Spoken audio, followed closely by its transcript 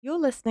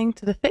listening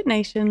to the Fit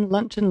Nation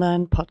Lunch and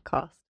Learn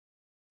podcast.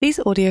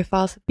 These audio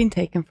files have been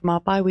taken from our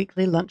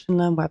bi-weekly Lunch and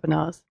Learn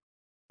webinars.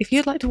 If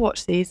you'd like to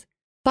watch these,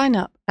 sign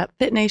up at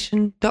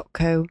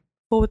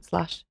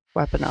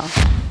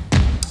fitnation.co/webinar.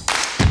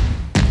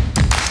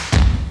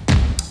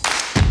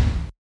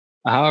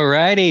 All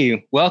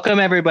righty. Welcome,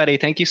 everybody.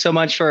 Thank you so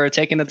much for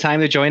taking the time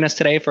to join us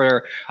today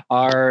for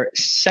our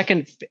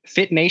second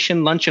Fit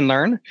Nation Lunch and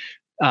Learn.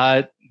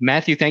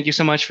 Matthew, thank you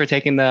so much for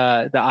taking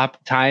the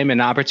time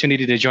and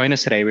opportunity to join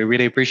us today. We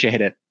really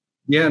appreciate it.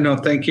 Yeah, no,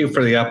 thank you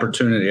for the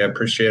opportunity. I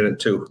appreciate it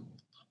too.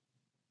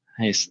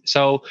 Nice.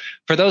 So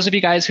for those of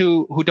you guys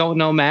who don't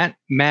know Matt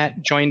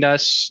joined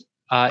us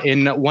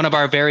in one of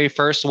our very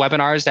first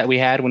webinars that we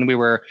had when we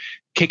were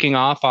kicking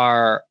off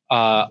our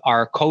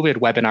COVID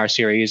webinar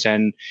series.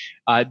 And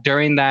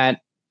during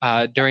that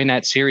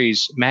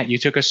series, Matt, you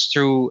took us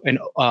through an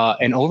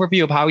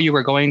overview of how you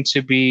were going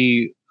to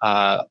be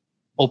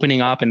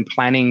opening up and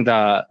planning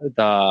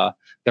the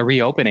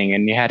reopening,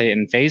 and you had it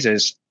in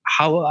phases.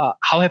 How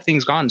have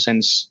things gone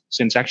since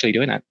actually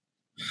doing that?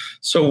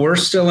 So we're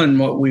still in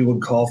what we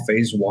would call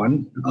phase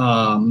one.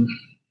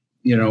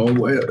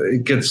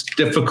 It gets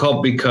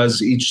difficult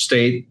because each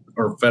state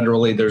or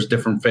federally there's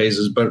different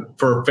phases. But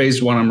for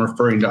phase one, I'm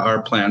referring to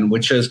our plan,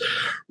 which is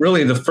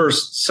really the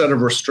first set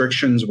of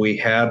restrictions we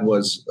had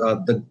was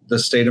the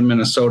state of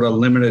Minnesota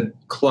limited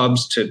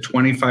clubs to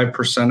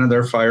 25% of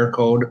their fire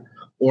code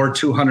or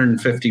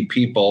 250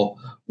 people,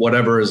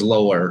 whatever is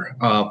lower.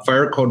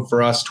 Fire code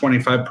for us,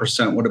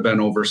 25% would have been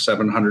over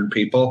 700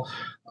 people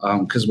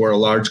because we're a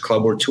large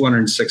club. We're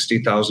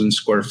 260,000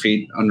 square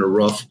feet under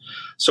roof.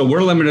 So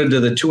we're limited to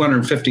the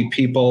 250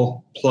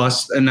 people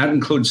plus, and that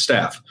includes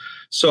staff.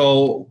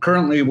 So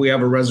currently we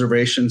have a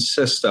reservation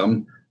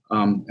system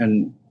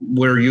and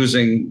we're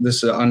using,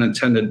 this is an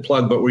unintended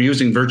plug, but we're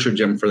using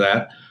VirtuGym for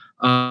that.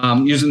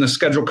 Using the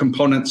schedule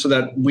component so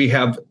that we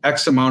have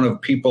X amount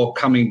of people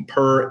coming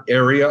per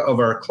area of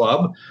our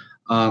club.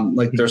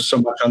 Like there's so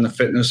much on the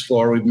fitness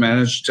floor. We've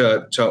managed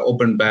to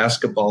open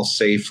basketball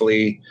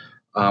safely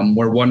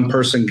where one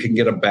person can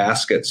get a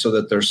basket so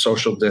that there's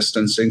social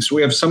distancing. So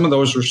we have some of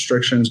those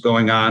restrictions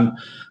going on.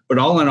 But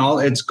all in all,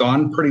 it's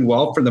gone pretty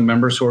well for the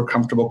members who are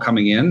comfortable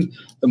coming in.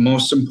 The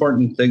most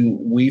important thing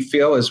we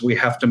feel is we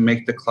have to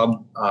make the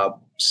club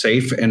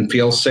safe and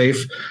feel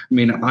safe. I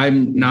mean,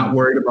 I'm not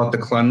worried about the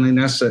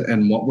cleanliness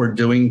and what we're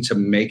doing to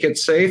make it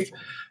safe,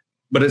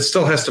 but it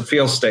still has to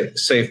feel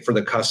safe for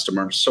the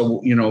customer.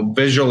 So,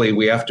 visually,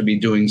 we have to be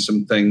doing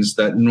some things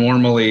that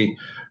normally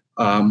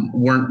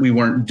we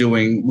weren't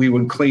doing. We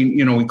would clean,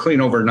 we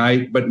clean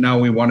overnight, but now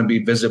we want to be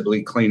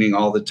visibly cleaning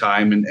all the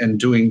time and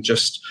doing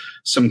just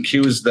some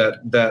cues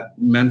that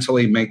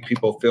mentally make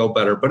people feel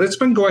better. But it's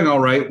been going all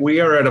right. We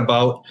are at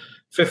about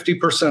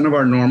 50% of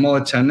our normal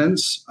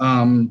attendance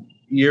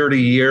year to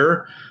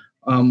year.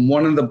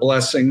 One of the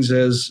blessings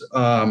is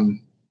all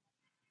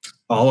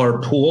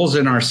our pools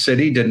in our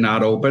city did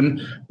not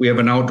open. We have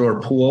an outdoor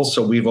pool,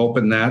 so we've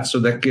opened that. So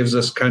that gives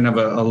us kind of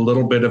a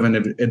little bit of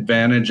an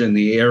advantage in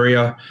the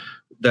area.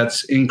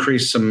 That's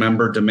increased some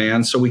member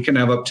demand. So we can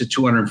have up to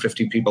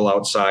 250 people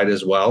outside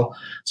as well.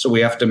 So we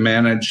have to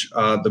manage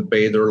the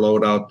bather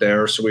load out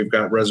there. So we've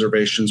got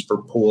reservations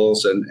for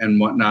pools and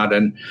whatnot.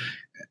 And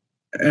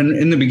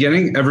in the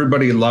beginning,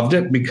 everybody loved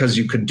it because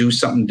you could do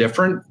something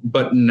different.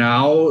 But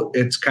now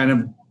it's kind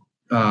of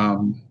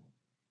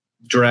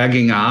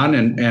dragging on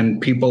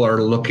and people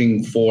are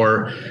looking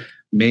for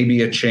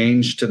maybe a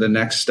change to the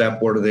next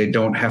step where they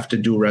don't have to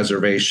do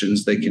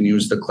reservations. They can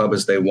use the club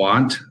as they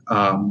want.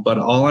 But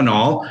all in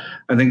all,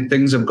 I think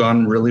things have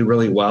gone really,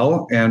 really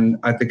well. And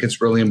I think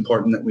it's really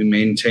important that we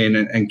maintain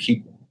and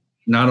keep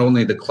not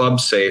only the club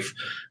safe,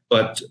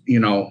 but,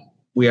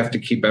 we have to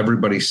keep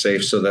everybody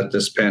safe so that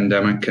this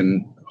pandemic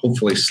can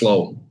hopefully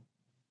slow.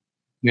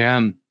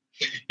 Yeah.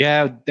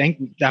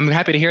 I'm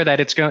happy to hear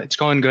that it's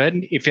going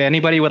good. If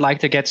anybody would like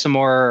to get some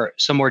more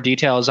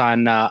details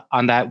on that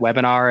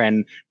webinar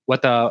and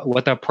what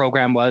the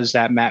program was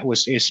that Matt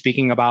is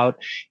speaking about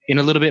in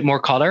a little bit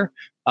more color,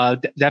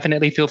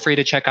 definitely feel free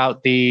to check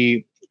out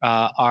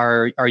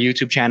our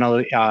YouTube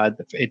channel.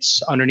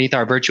 It's underneath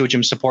our Virtual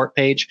Gym support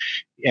page,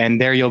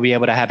 and there you'll be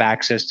able to have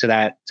access to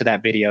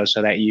that video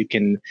so that you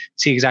can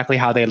see exactly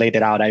how they laid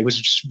it out. It was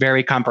just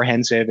very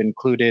comprehensive,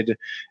 included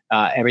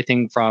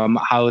everything from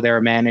how they're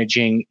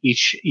managing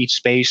each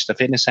space, the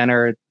fitness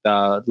center,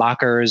 the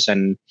lockers,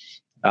 and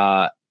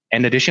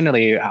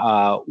additionally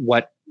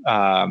what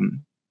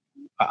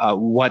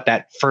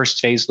that first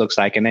phase looks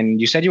like. And then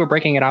you said you were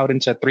breaking it out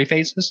into 3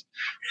 phases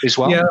as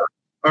well. Yeah.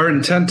 Our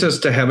intent is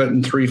to have it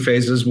in 3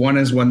 phases. One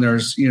is when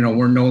there's,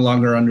 we're no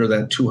longer under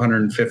that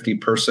 250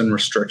 person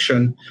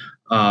restriction,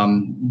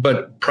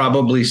 but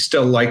probably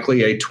still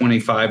likely a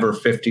 25 or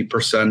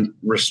 50%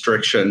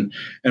 restriction,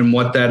 and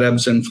what that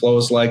ebbs and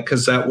flows like,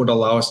 because that would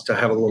allow us to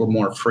have a little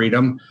more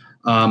freedom.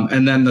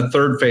 And then the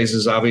third phase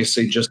is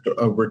obviously just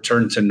a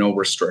return to no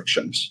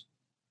restrictions.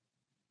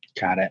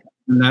 Got it.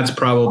 And that's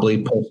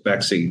probably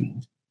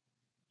post-vaccine.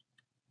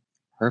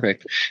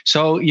 Perfect.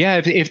 So yeah,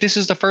 if this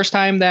is the first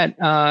time that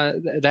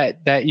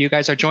that you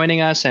guys are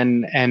joining us,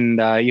 and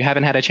you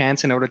haven't had a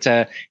chance in order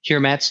to hear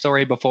Matt's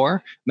story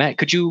before, Matt,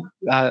 could you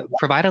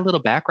provide a little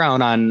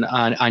background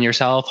on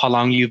yourself? How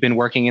long you've been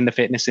working in the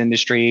fitness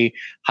industry?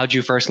 How'd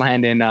you first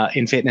land in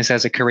fitness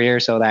as a career,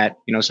 so that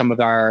some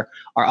of our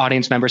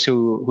audience members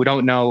who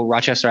don't know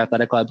Rochester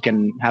Athletic Club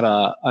can have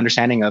a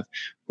understanding of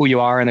who you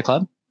are in the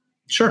club?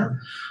 Sure.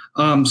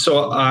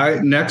 So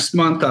next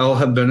month I'll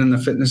have been in the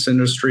fitness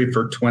industry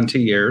for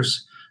 20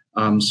 years.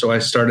 So I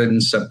started in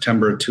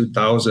September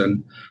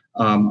 2000.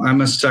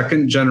 I'm a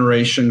second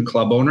generation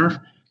club owner.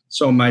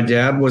 So my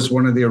dad was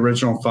one of the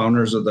original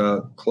founders of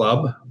the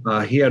club.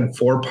 He had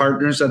 4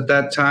 partners at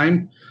that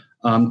time.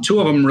 2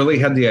 of them really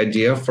had the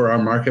idea for our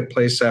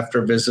marketplace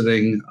after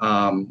visiting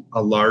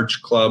a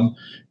large club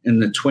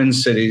in the Twin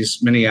Cities,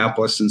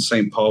 Minneapolis and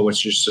St. Paul,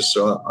 which is just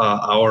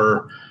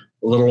a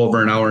little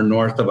over an hour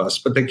north of us.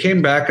 But they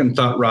came back and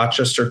thought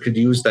Rochester could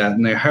use that.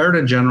 And they hired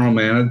a general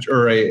manager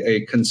or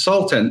a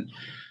consultant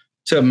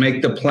to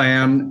make the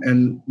plan.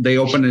 And they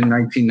opened in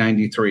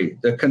 1993.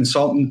 The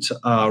consultant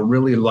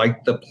really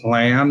liked the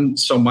plan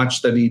so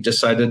much that he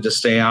decided to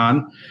stay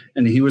on.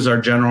 And he was our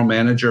general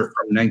manager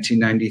from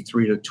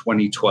 1993 to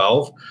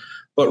 2012.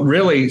 But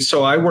really,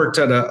 so I worked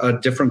at a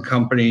different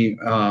company.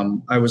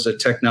 I was a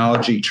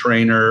technology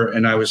trainer,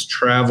 and I was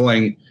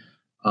traveling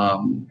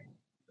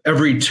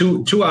every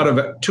two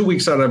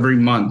weeks out of every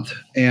month.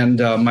 And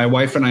my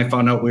wife and I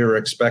found out we were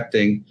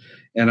expecting,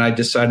 and I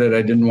decided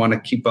I didn't want to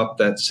keep up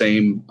that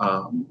same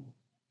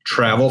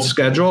travel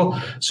schedule.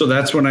 So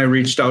that's when I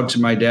reached out to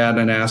my dad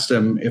and asked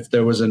him if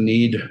there was a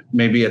need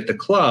maybe at the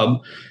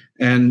club.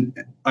 And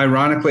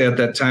ironically, at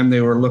that time,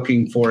 they were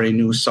looking for a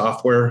new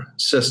software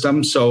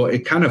system. So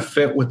it kind of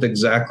fit with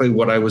exactly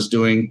what I was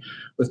doing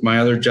with my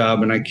other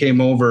job. And I came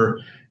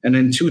over. And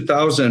in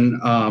 2000,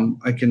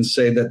 I can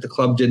say that the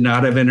club did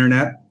not have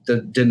internet,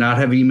 did not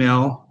have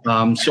email.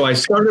 So I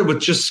started with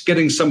just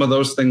getting some of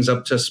those things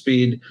up to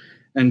speed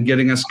and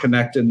getting us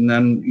connected. And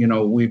then,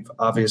 we've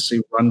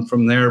obviously run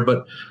from there.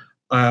 But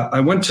I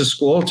went to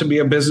school to be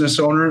a business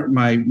owner.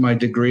 My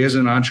degree is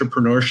in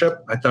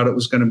entrepreneurship. I thought it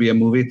was going to be a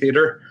movie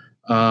theater,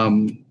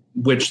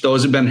 which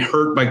those have been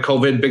hurt by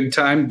COVID big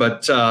time.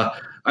 But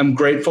I'm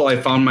grateful I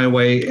found my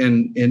way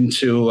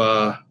into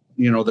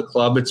the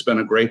club. It's been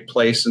a great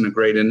place and a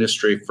great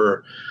industry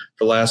for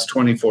the last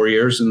 24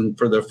 years and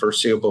for the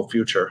foreseeable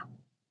future.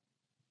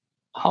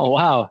 Oh,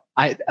 wow.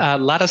 A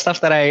lot of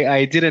stuff that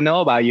I didn't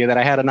know about you that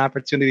I had an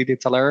opportunity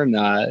to learn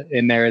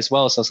in there as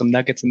well. So some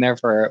nuggets in there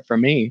for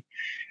me.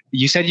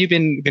 You said you've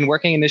been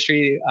working in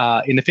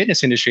the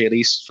fitness industry, at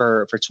least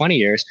for 20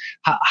 years.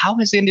 How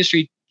has the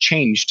industry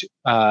changed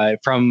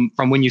from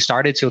when you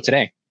started till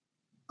today?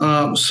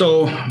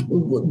 So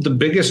the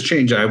biggest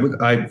change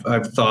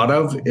I've thought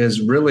of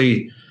is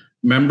really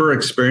member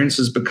experience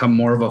has become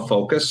more of a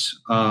focus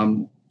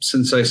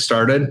since I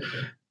started.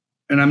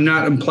 And I'm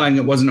not implying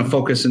it wasn't a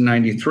focus in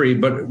 93,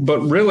 but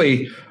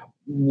really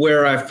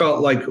where I felt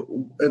like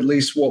at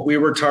least what we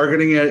were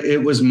targeting,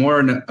 it was more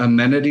an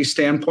amenity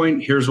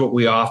standpoint. Here's what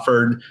we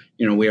offered.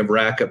 We have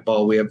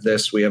racquetball, we have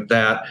this, we have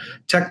that.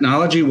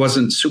 Technology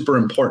wasn't super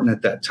important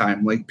at that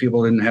time. Like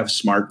people didn't have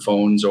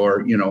smartphones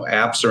or,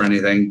 apps or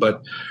anything.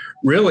 But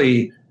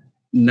really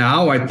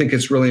now I think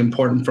it's really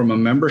important from a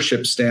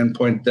membership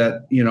standpoint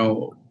that,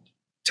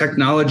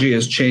 technology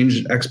has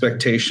changed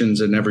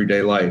expectations in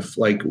everyday life.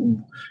 Like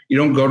you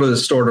don't go to the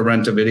store to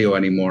rent a video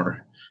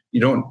anymore.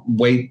 You don't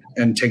wait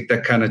and take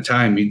that kind of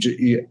time.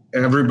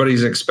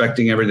 Everybody's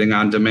expecting everything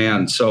on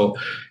demand. So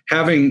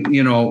having,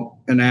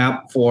 an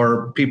app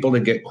for people to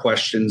get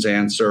questions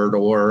answered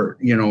or,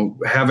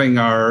 having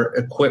our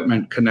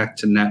equipment connect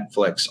to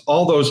Netflix,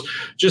 all those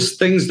just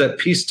things that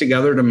piece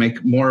together to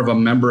make more of a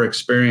member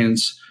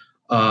experience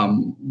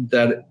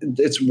that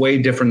it's way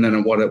different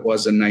than what it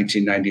was in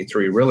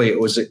 1993. Really,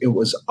 it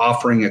was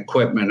offering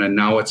equipment, and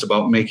now it's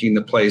about making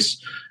the place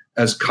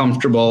as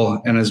comfortable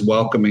and as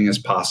welcoming as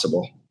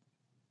possible.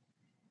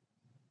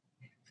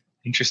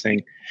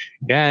 Interesting.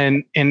 Yeah.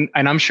 And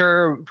I'm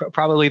sure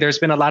probably there's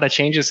been a lot of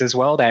changes as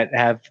well that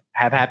have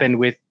happened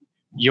with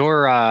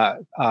your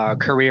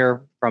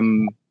career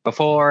from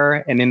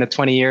before and in the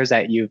 20 years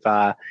that you've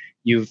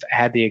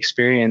had the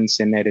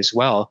experience in it as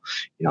well.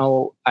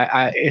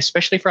 I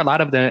especially for a lot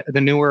of the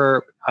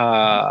newer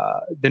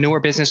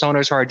business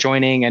owners who are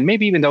joining, and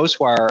maybe even those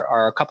who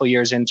are a couple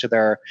years into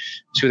their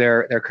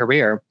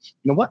career.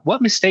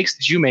 What mistakes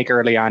did you make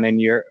early on in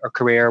your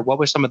career? What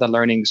were some of the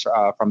learnings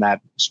from that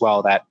as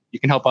well that you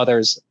can help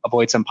others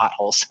avoid some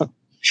potholes?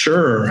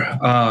 Sure.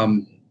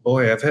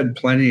 Boy, I've had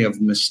plenty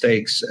of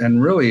mistakes,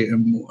 and really,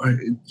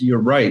 you're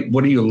right.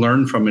 What do you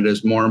learn from it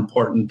is more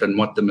important than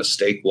what the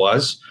mistake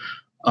was.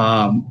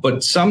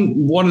 But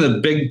one of the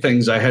big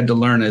things I had to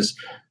learn is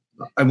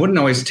I wouldn't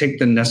always take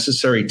the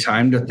necessary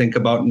time to think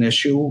about an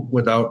issue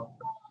without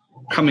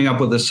coming up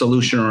with a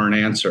solution or an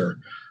answer.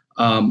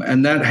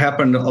 And that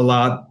happened a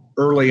lot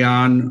early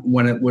on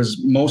when it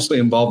was mostly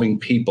involving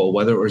people,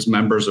 whether it was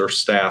members or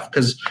staff,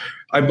 because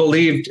I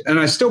believed, and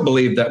I still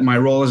believe, that my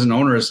role as an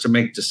owner is to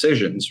make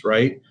decisions,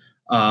 right?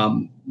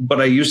 But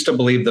I used to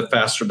believe the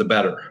faster the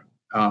better.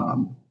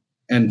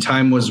 And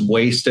time was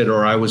wasted,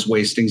 or I was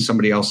wasting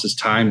somebody else's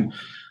time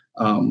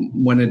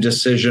when a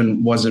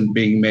decision wasn't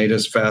being made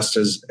as fast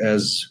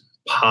as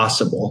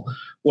possible.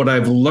 What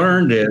I've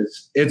learned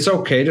is it's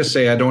okay to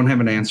say I don't have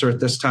an answer at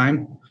this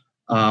time.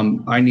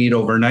 I need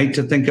overnight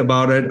to think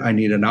about it. I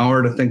need an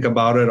hour to think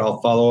about it.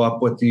 I'll follow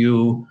up with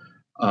you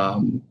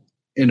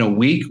in a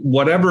week.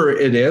 Whatever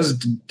it is,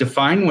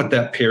 define what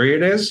that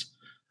period is,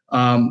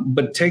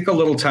 but take a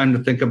little time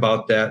to think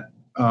about that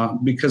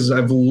because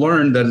I've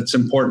learned that it's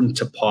important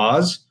to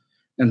pause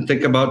and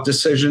think about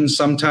decisions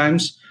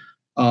sometimes.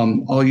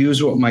 I'll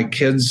use what my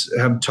kids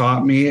have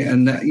taught me.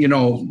 And,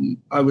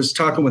 I was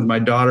talking with my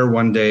daughter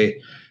one day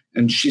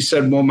and she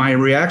said, well, my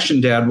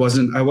reaction, Dad,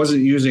 I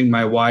wasn't using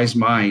my wise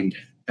mind.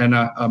 And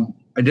I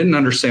didn't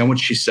understand what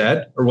she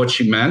said or what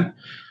she meant.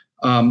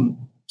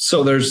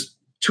 So there's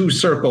two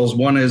circles.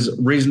 One is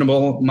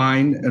reasonable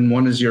mind and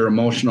one is your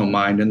emotional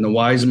mind. And the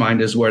wise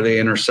mind is where they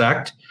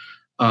intersect.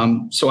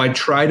 So I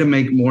try to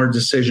make more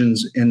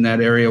decisions in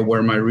that area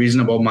where my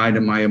reasonable mind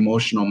and my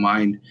emotional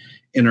mind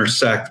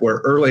intersect, where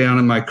early on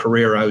in my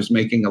career, I was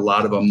making a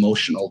lot of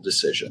emotional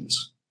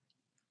decisions.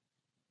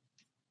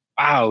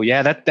 Wow.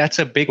 Yeah, that's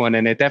a big one.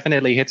 And it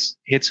definitely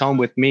hits home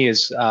with me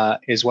as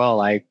well.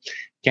 I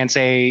can't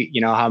say,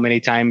 how many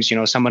times,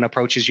 someone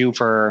approaches you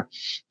for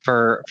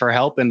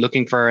help and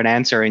looking for an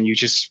answer, and you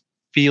just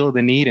feel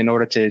the need in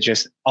order to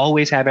just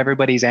always have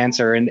everybody's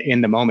answer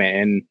in the moment.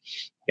 And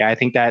yeah, I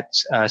think that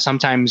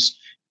sometimes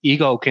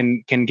ego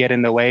can get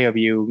in the way of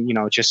you,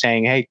 just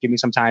saying, hey, give me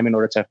some time in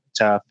order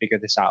to figure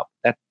this out.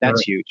 That's right.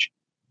 Huge.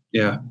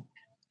 Yeah.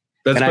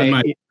 That's been my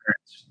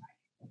experience.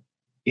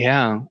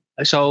 Yeah.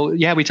 So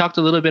yeah, we talked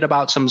a little bit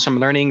about some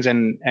learnings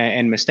and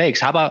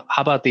mistakes. How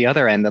about the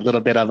other end, a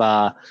little bit of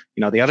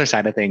the other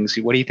side of things?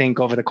 What do you think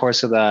over the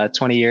course of the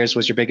 20 years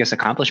was your biggest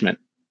accomplishment?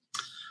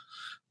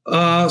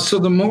 So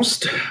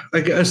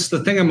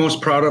the thing I'm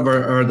most proud of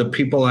are the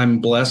people I'm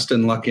blessed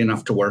and lucky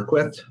enough to work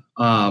with.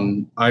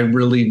 I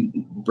really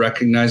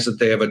recognize that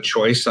they have a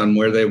choice on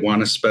where they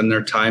want to spend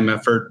their time,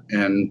 effort,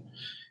 and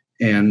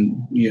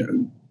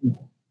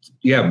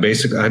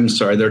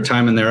basically, their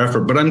time and their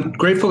effort. But I'm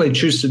grateful they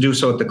choose to do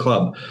so at the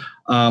club.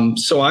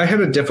 So I had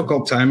a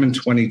difficult time in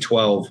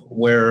 2012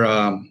 where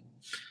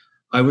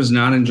I was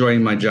not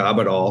enjoying my job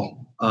at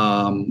all.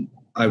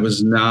 I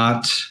was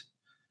not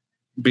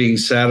being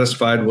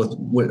satisfied with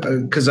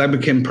because I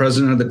became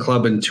president of the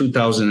club in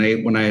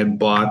 2008 when I had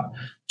bought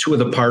two of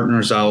the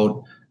partners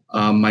out.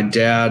 My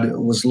dad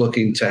was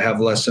looking to have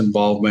less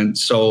involvement.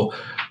 So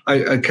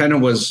I kind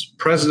of was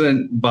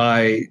president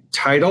by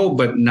title,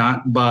 but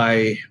not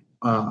by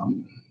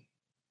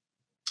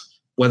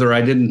whether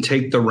I didn't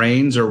take the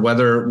reins or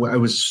whether I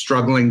was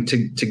struggling to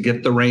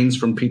get the reins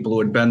from people who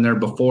had been there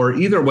before.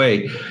 Either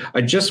way,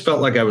 I just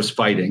felt like I was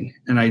fighting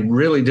and I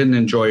really didn't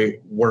enjoy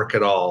work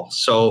at all.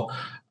 So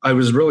I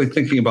was really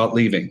thinking about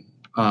leaving.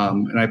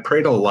 And I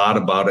prayed a lot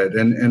about it.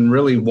 And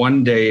really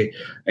one day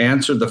I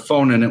answered the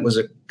phone and it was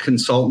a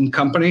consultant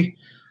company.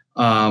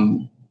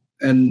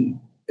 And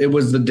it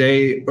was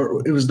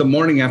the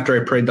morning after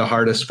I prayed the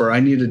hardest for I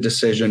need a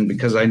decision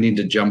because I need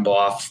to jump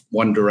off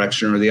one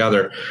direction or the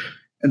other.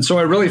 And so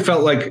I really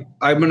felt like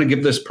I'm going to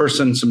give this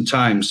person some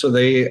time. So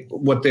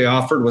what they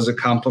offered was a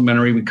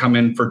complimentary. We come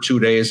in for 2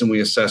 days and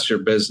we assess your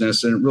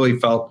business. And it really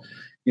felt,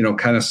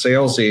 kind of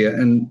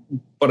salesy.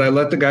 But I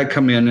let the guy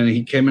come in and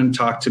he came and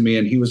talked to me,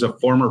 and he was a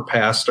former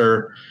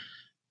pastor,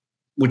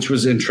 which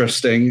was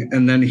interesting.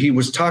 And then he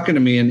was talking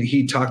to me and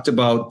he talked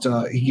about,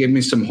 he gave me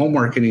some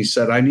homework and he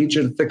said, I need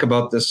you to think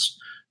about this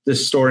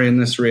story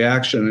and this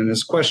reaction. And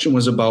his question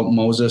was about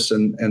Moses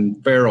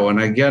and Pharaoh.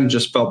 And I, again,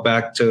 just felt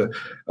back to,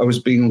 I was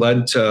being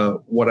led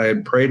to what I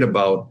had prayed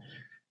about.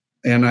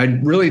 And I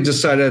really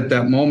decided at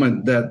that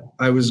moment that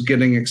I was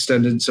getting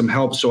extended some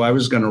help. So I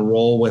was going to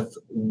roll with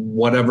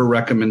whatever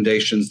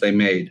recommendations they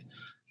made.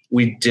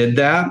 We did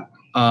that.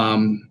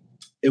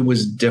 It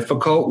was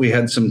difficult. We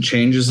had some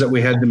changes that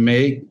we had to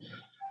make.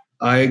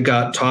 I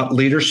got taught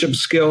leadership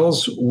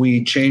skills.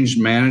 We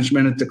changed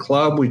management at the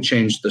club. We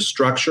changed the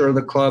structure of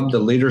the club, the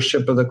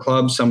leadership of the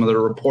club, some of the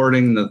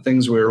reporting, the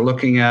things we were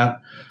looking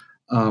at.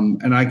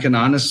 And I can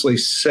honestly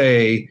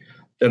say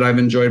that I've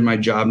enjoyed my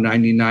job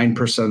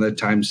 99% of the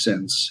time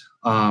since.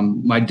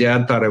 My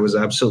dad thought I was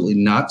absolutely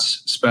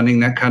nuts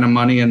spending that kind of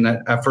money and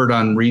that effort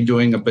on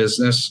redoing a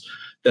business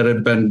that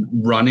had been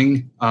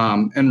running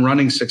and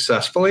running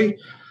successfully.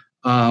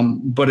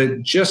 But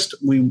it just,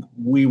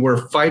 we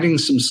were fighting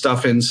some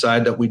stuff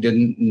inside that we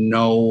didn't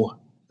know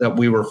that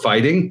we were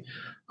fighting.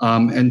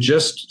 And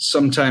just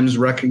sometimes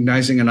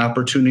recognizing an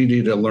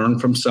opportunity to learn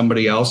from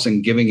somebody else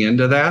and giving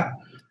into that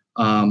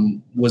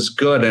was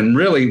good. And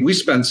really, we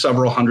spent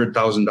several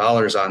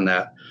 $100,000 on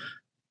that.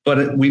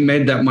 But we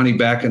made that money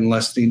back in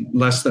less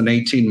than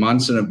 18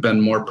 months and have been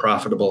more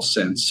profitable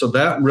since. So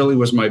that really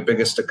was my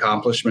biggest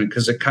accomplishment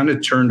because it kind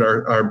of turned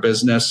our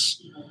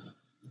business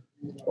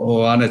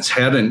on its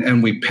head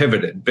and we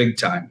pivoted big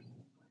time.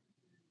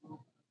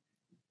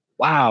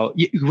 Wow.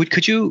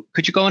 Could you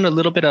go in a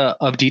little bit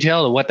of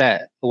detail of what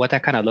that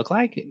kind of looked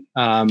like?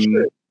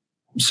 Sure.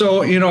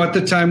 So, at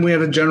the time we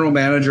had a general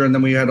manager, and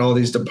then we had all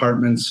these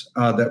departments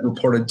that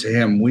reported to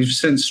him. We've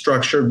since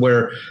structured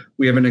where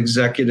we have an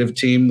executive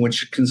team,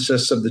 which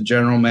consists of the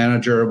general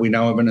manager. We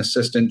now have an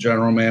assistant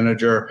general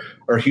manager,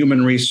 our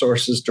human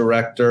resources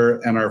director,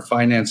 and our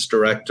finance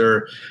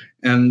director.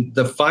 And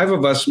the five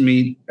of us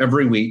meet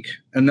every week.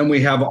 And then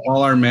we have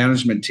all our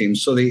management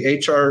teams. So the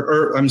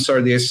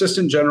the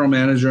assistant general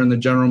manager and the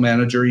general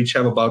manager each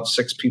have about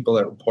 6 people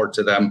that report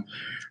to them,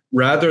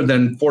 rather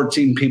than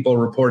 14 people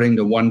reporting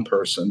to one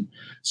person.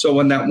 So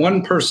when that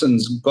one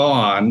person's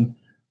gone,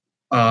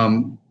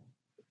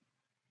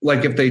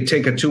 like if they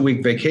take a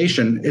 2-week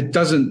vacation, it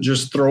doesn't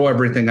just throw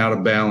everything out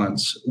of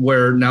balance,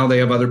 where now they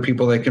have other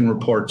people they can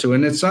report to.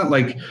 And it's not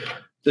like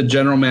the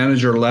general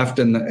manager left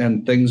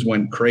and things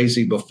went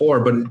crazy before,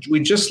 but we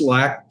just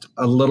lacked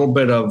a little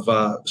bit of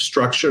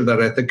structure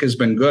that I think has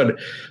been good.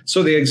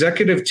 So the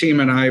executive team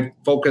and I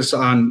focus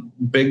on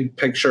big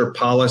picture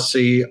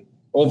policy,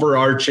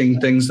 overarching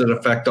things that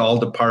affect all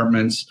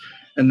departments.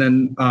 And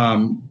then,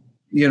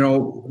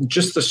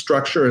 just the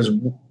structure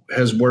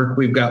has worked.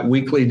 We've got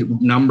weekly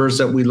numbers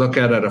that we look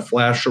at a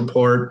flash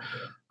report.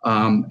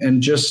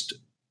 And just,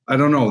 I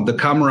don't know, the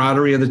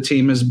camaraderie of the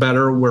team is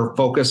better. We're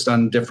focused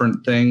on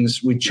different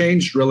things. We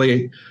changed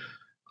really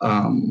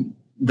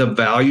the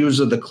values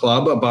of the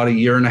club about 1.5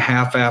 years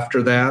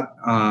after that.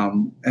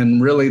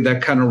 And really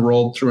that kind of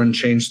rolled through and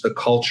changed the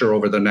culture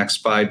over the next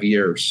 5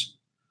 years.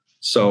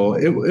 So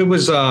it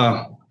was,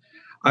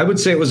 I would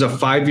say it was a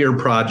 5-year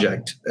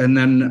project. And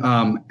then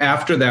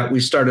after that, we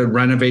started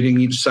renovating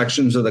each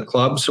sections of the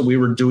club. So we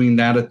were doing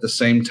that at the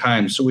same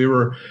time. So we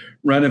were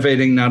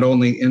renovating not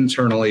only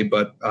internally,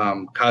 but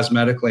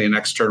cosmetically and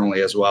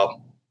externally as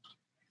well.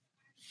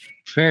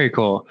 Very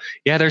cool.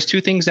 Yeah, there's 2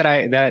 things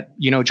that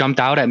jumped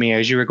out at me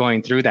as you were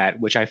going through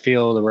that, which I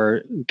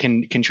feel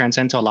can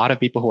transcend to a lot of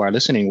people who are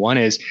listening. One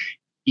is,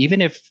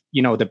 even if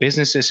the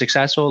business is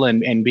successful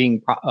and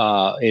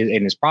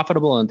is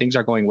profitable and things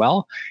are going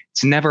well,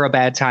 it's never a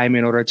bad time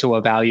in order to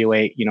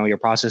evaluate your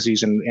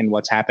processes and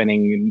what's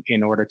happening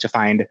in order to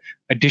find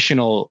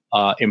additional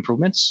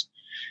improvements.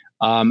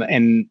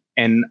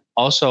 And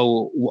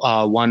also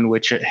one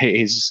which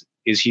is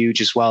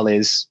huge as well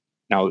is,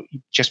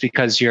 just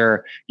because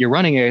you're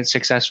running a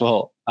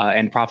successful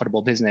and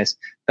profitable business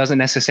doesn't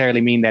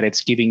necessarily mean that it's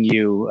giving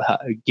you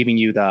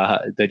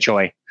the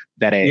joy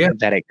that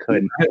it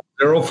could.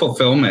 Zero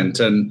fulfillment,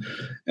 and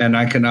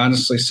I can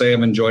honestly say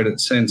I've enjoyed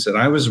it since. And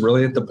I was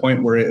really at the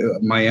point where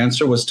my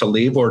answer was to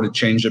leave or to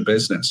change a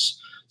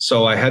business.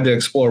 So I had to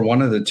explore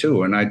one of the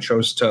two, and I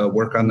chose to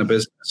work on the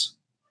business.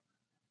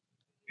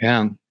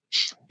 Yeah.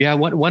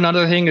 One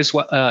other thing is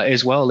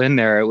as well in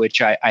there, which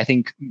I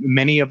think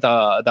many of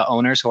the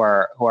owners who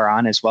are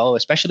on as well,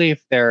 especially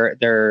if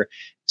they're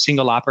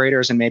single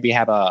operators and maybe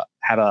have a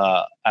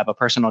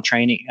personal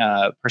training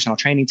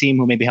team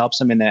who maybe helps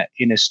them in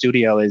the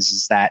studio,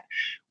 is that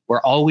we're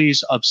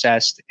always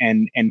obsessed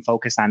and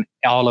focused on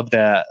all of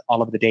the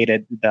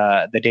data,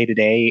 the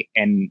day-to-day.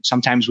 And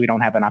sometimes we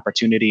don't have an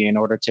opportunity in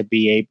order to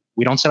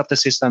we don't set up the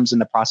systems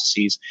and the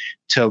processes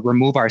to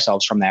remove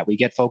ourselves from that. We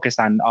get focused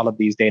on all of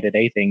these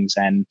day-to-day things.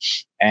 And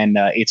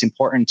it's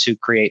important to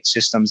create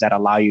systems that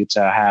allow you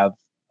to have,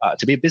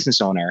 to be a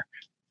business owner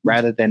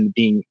rather than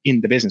being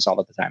in the business all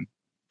of the time.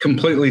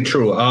 Completely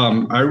true.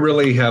 I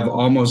really have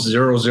almost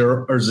zero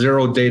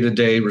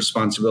day-to-day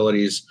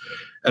responsibilities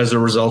as a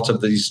result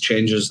of these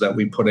changes that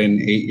we put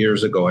in 8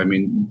 years ago. I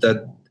mean,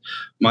 that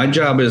my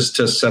job is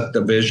to set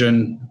the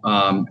vision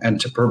and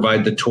to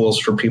provide the tools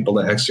for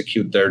people to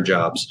execute their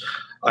jobs.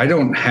 I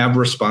don't have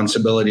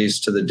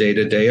responsibilities to the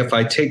day-to-day. If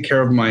I take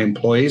care of my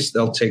employees,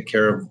 they'll take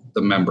care of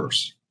the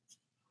members.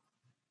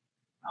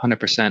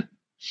 100%.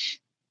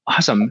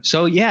 Awesome.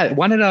 So yeah,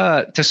 wanted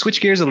to switch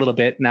gears a little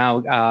bit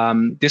now.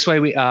 This way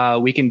we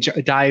can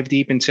dive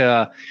deep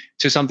into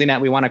something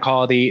that we want to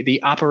call the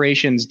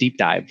operations deep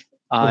dive.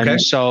 Okay.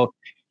 So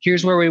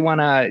here's where we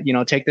want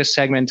to take this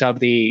segment of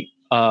the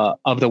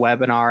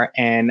webinar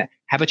and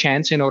have a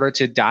chance in order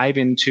to dive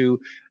into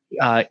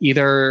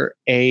either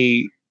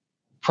a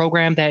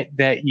program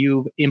that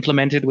you've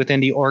implemented within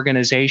the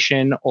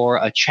organization or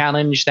a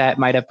challenge that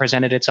might have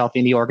presented itself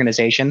in the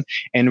organization,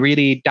 and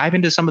really dive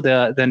into some of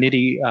the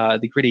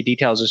the gritty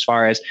details as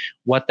far as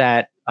what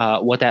that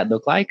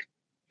looked like.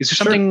 Is there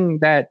something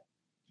that?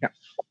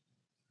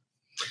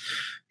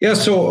 Yeah.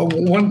 So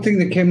one thing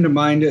that came to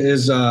mind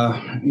is,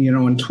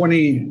 in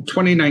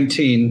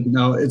 2019,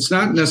 now it's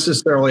not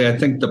necessarily, I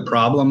think, the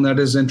problem that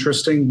is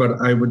interesting,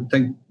 but I would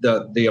think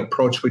the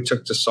approach we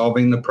took to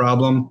solving the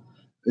problem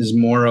is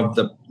more of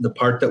the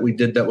part that we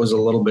did that was a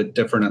little bit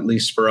different, at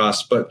least for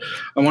us. But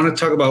I want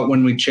to talk about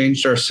when we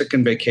changed our sick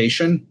and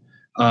vacation,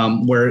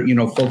 where,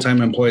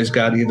 full-time employees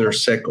got either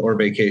sick or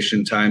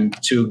vacation time,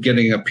 to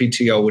getting a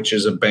PTO, which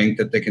is a bank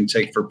that they can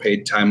take for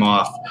paid time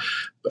off,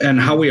 and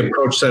how we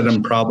approached that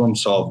and problem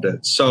solved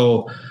it.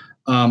 So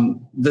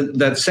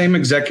That same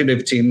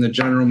executive team, the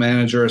general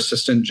manager,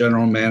 assistant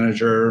general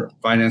manager,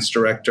 finance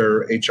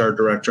director, HR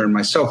director, and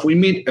myself, we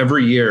meet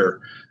every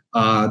year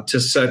to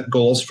set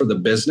goals for the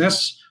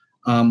business.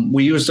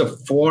 We used a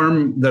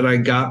form that I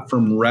got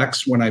from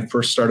Rex when I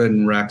first started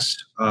in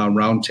Rex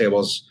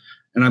roundtables.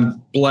 And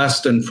I'm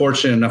blessed and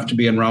fortunate enough to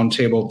be in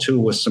Roundtable 2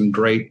 with some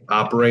great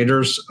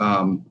operators.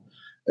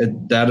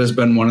 That has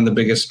been one of the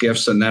biggest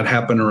gifts, and that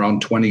happened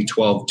around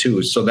 2012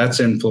 too. So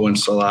that's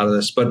influenced a lot of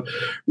this. But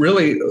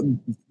really,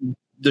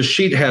 the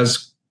sheet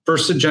has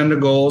first agenda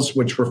goals,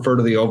 which refer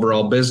to the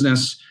overall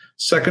business.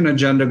 Second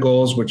agenda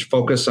goals, which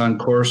focus on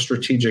core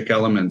strategic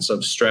elements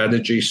of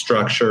strategy,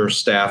 structure,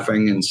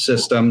 staffing, and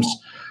systems.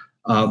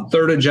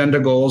 Third agenda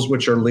goals,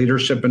 which are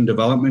leadership and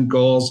development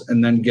goals,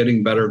 and then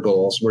getting better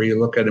goals, where you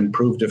look at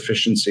improved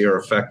efficiency or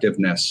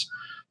effectiveness.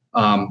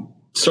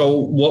 So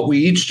what we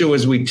each do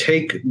is we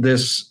take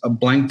this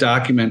blank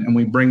document and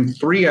we bring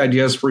 3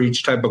 ideas for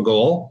each type of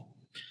goal.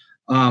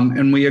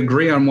 And we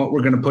agree on what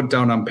we're going to put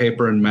down on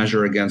paper and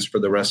measure against for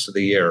the rest of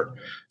the year.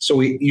 So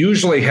we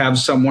usually have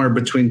somewhere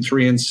between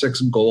 3 and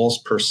 6 goals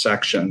per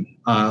section.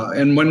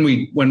 And when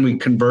we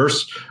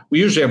converse, we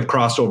usually have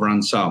crossover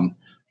on some.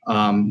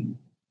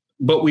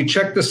 But we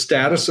check the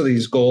status of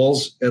these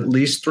goals at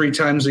least 3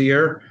 times a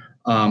year,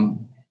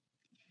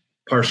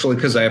 partially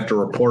because I have to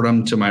report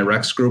them to my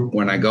Rex group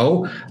when I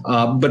go.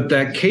 But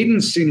that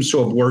cadence seems to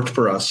have worked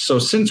for us. So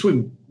since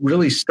we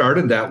really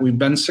started that, we've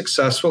been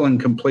successful in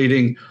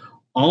completing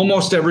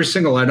almost every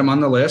single item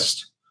on the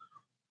list,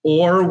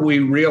 or we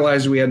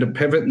realized we had to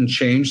pivot and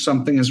change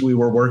something as we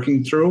were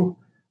working through.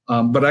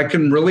 But I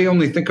can really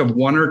only think of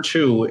 1 or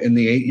 2 in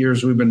the 8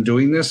 years we've been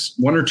doing this,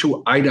 1 or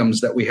 2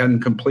 items that we hadn't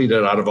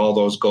completed out of all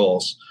those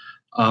goals.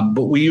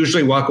 But we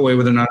usually walk away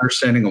with an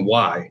understanding of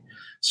why.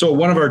 So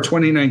one of our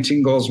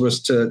 2019 goals was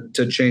to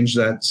change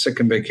that sick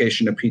and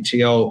vacation to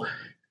PTO.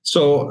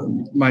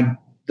 So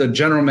the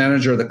general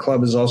manager of the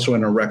club is also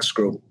in a Rex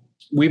group.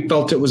 We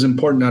felt it was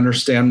important to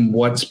understand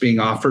what's being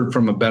offered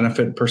from a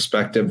benefit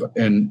perspective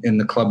in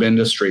the club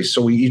industry.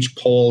 So we each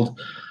polled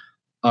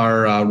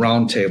our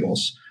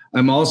roundtables.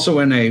 I'm also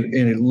in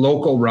a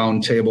local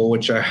roundtable,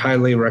 which I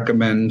highly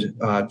recommend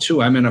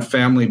too. I'm in a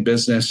family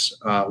business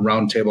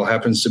roundtable,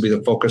 happens to be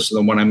the focus of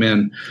the one I'm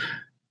in.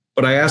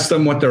 But I asked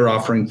them what they're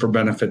offering for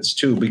benefits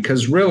too,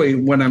 because really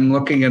when I'm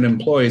looking at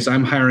employees,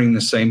 I'm hiring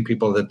the same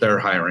people that they're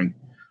hiring.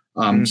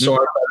 So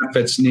our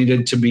benefits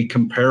needed to be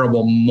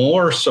comparable,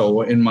 more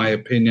so, in my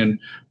opinion,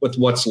 with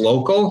what's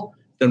local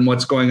than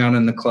what's going on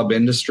in the club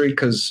industry,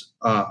 because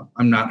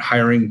I'm not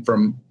hiring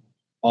from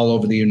all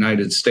over the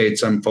United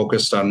States. I'm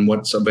focused on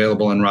what's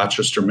available in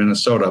Rochester,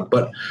 Minnesota.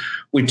 But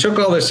we took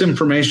all this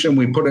information,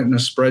 we put it in a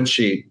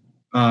spreadsheet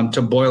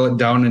to boil it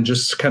down and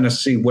just kind of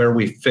see where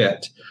we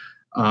fit.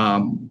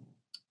 But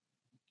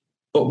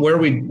where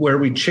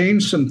we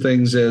changed some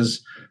things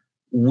is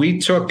we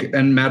took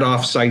and met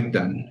off-site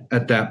then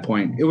at that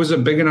point. It was a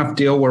big enough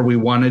deal where we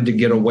wanted to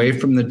get away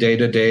from the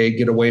day-to-day,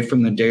 get away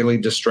from the daily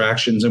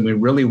distractions, and we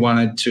really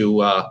wanted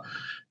to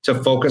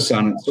focus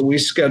on it. So we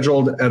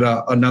scheduled at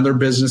another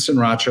business in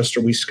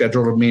Rochester. We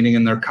scheduled a meeting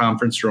in their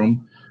conference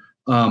room.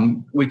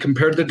 We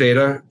compared the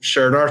data,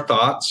 shared our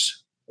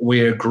thoughts.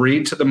 We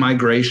agreed to the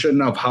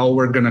migration of how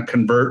we're going to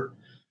convert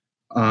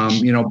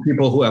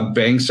people who have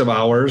banks of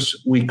hours.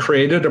 We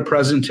created a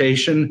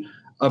presentation,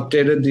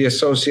 updated the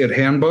associate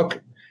handbook,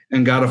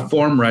 and got a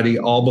form ready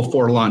all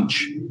before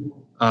lunch.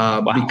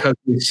 Because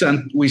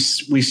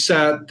we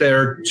sat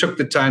there, took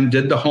the time,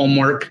 did the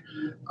homework,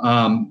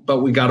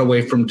 but we got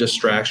away from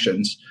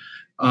distractions.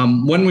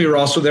 When we were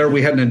also there,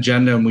 we had an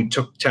agenda and we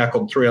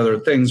tackled 3 other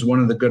things. One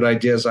of the good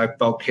ideas I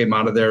felt came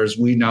out of there is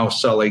we now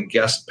sell a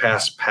guest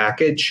pass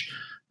package,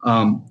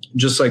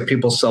 just like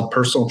people sell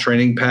personal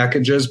training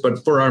packages.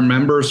 But for our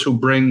members who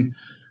bring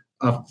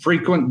a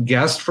frequent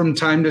guest from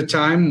time to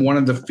time, one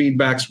of the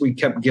feedbacks we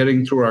kept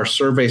getting through our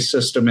survey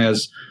system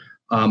is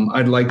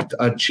I'd like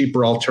a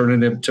cheaper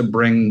alternative to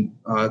bring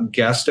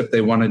guests if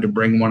they wanted to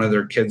bring one of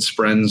their kids'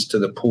 friends to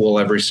the pool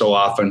every so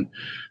often.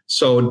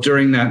 So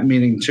during that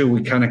meeting too,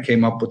 we kind of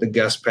came up with a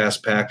guest pass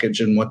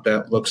package and what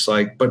that looks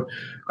like. But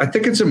I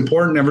think it's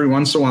important every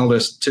once in a while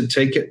to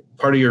take it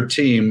part of your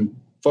team,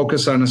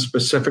 focus on a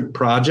specific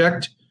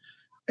project,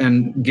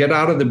 and get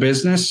out of the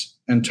business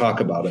and talk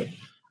about it.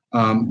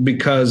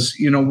 Because,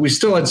 we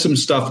still had some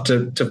stuff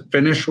to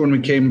finish when we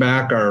came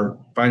back. Our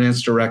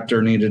finance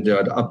director needed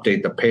to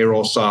update the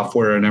payroll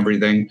software and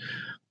everything.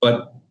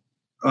 But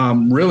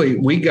really,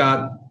 we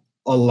got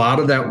a lot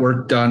of that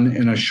work done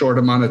in a short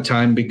amount of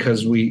time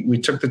because we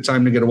took the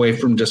time to get away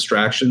from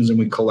distractions and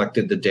we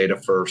collected the data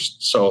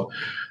first. So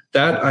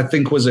that, I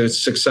think, was a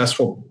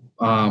successful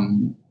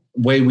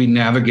way we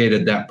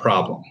navigated that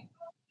problem.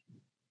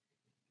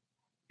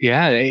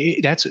 Yeah,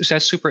 that's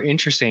super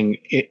interesting.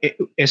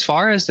 As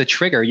far as the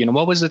trigger,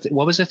 what was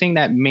the thing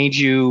that made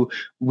you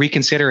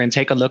reconsider and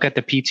take a look at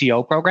the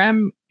PTO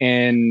program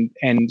and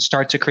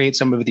start to create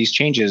some of these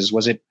changes?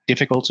 Was it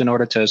difficult in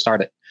order to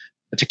start it,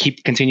 to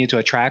continue to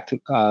attract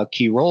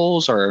key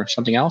roles or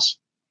something else?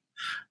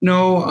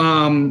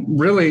 No,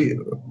 really.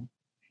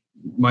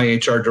 my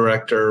HR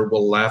director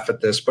will laugh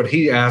at this, but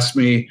he's asked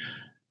me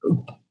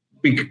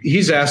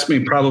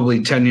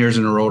probably 10 years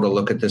in a row to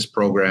look at this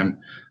program.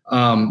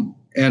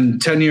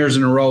 And 10 years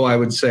in a row, I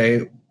would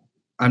say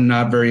I'm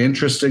not very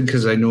interested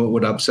because I knew it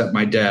would upset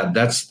my dad.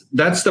 That's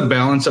the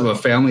balance of a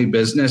family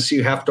business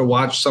you have to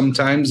watch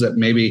sometimes, that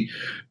maybe,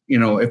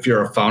 if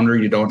you're a founder,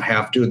 you don't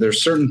have to.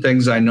 There's certain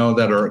things I know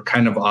that are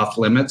kind of off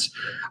limits.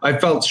 I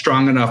felt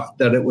strong enough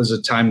that it was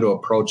a time to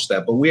approach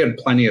that. But we had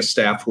plenty of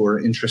staff who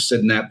were interested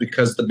in that,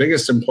 because the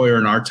biggest employer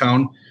in our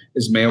town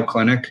is Mayo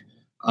Clinic.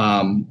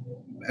 And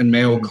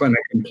Mayo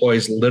Clinic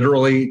employs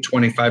literally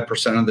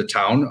 25% of the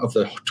town, of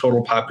the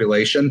total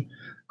population.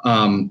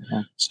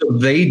 So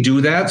they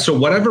do that. So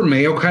whatever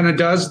Mayo kind of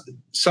does,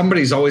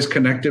 somebody's always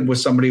connected with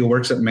somebody who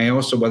works at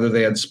Mayo. So whether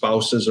they had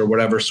spouses or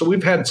whatever. So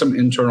we've had some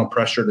internal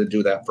pressure to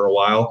do that for a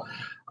while.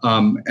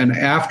 And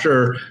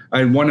after, I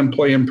had one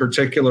employee in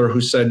particular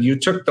who said, you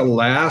took the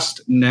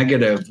last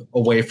negative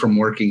away from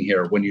working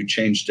here when you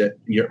changed it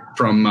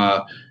from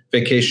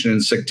vacation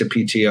and sick to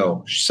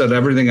PTO. She said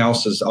everything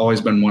else has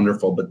always been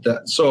wonderful.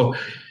 But so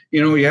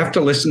you have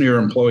to listen to your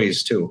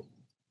employees too.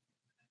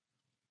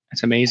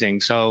 That's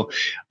amazing. So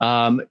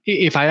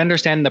if I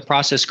understand the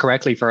process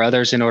correctly for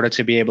others, in order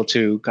to be able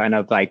to kind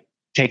of like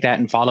take that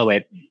and follow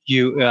it,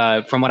 you,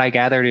 from what I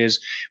gathered, it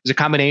was a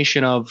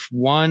combination of,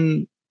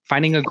 one,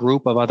 finding a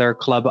group of other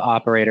club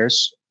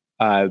operators,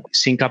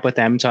 sync up with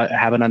them to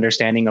have an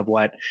understanding of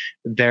what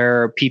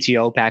their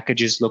PTO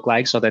packages look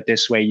like, so that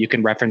this way you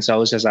can reference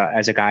those as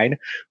a guide.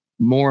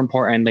 More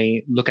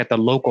importantly, look at the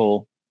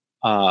local,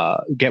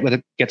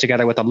 get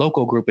together with a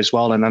local group as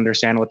well, and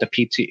understand what the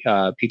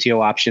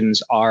PTO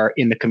options are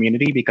in the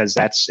community, because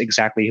that's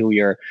exactly who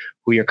you're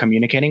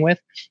communicating with.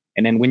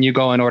 And then when you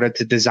go in order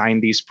to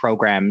design these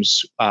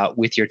programs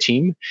with your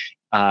team,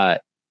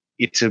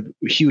 it's a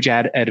huge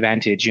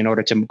advantage in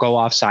order to go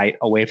offsite,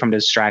 away from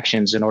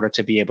distractions, in order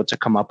to be able to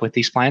come up with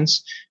these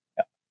plans.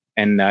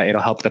 And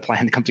it'll help the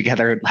plan come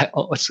together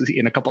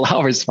in a couple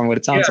hours, from what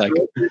it sounds like.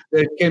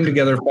 It came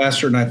together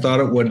faster than I thought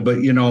it would. But,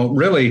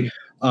 really,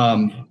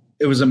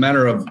 it was a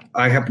matter of,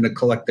 I happened to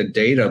collect the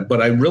data,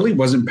 but I really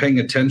wasn't paying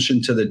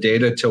attention to the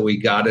data till we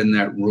got in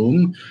that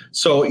room.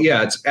 So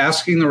yeah, it's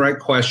asking the right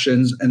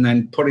questions and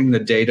then putting the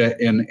data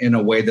in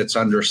a way that's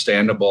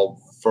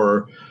understandable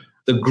for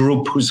the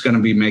group who's going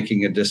to be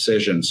making a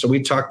decision. So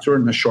we talked through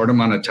it in a short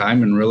amount of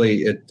time, and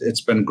really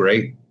it's been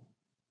great.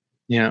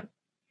 Yeah.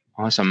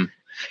 Awesome.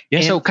 Yeah.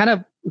 And so kind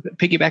of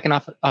piggybacking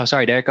off. Oh,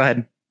 sorry, Derek, go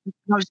ahead.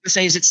 I was going to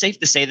say, is it safe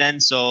to say then,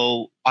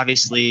 so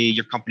obviously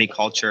your company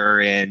culture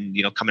and,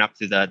 coming up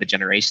through the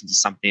generations is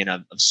something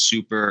of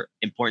super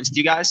importance to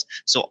you guys.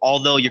 So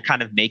although you're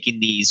kind of making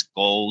these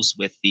goals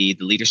with the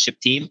leadership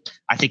team,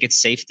 I think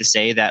it's safe to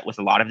say that with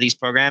a lot of these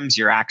programs,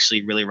 you're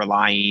actually really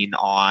relying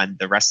on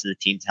the rest of the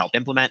team to help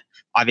implement.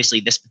 Obviously,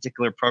 this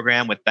particular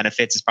program with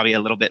benefits is probably a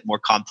little bit more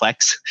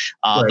complex,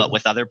 right. But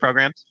with other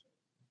programs.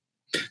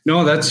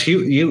 No, that's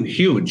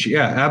huge.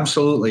 Yeah,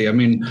 absolutely. I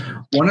mean,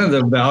 one of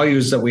the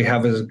values that we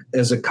have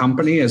as a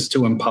company is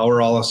to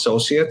empower all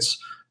associates.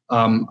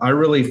 I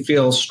really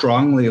feel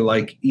strongly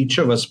like each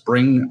of us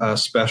bring a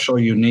special,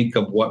 unique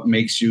of what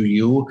makes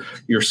you,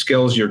 your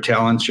skills, your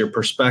talents, your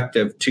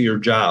perspective to your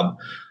job.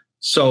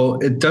 So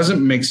it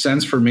doesn't make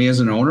sense for me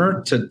as an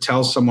owner to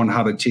tell someone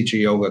how to teach a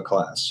yoga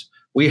class.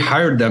 We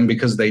hired them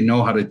because they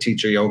know how to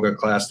teach a yoga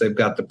class. They've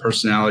got the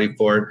personality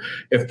for it.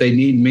 If they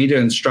need me to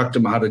instruct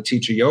them how to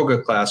teach a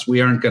yoga class, we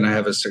aren't going to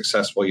have a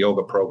successful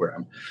yoga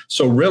program.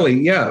 So really,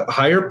 yeah,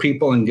 hire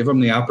people and give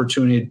them the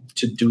opportunity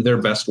to do their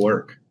best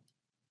work.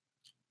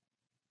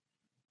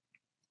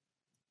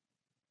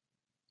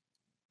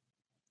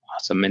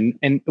 Awesome.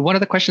 And one of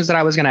the questions that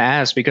I was going to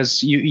ask,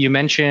 because you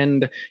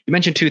mentioned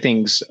two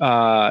things,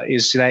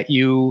 is that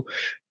you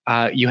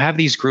have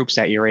these groups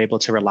that you're able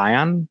to rely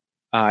on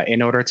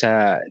in order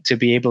to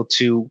be able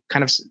to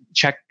kind of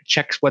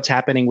check what's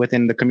happening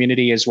within the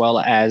community as well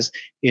as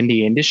in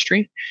the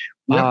industry.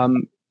 Yeah.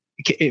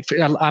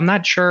 I'm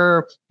not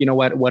sure,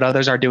 what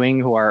others are doing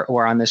who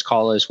are on this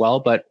call as well,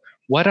 but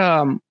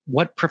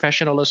what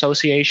professional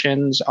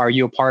associations are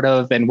you a part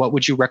of, and what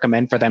would you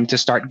recommend for them to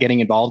start getting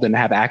involved and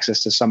have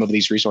access to some of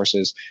these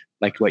resources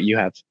like what you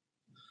have?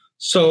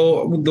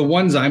 So the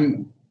ones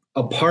I'm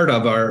a part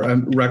of are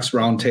Rex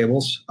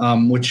Roundtables,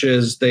 which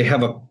is they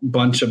have a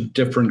bunch of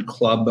different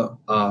club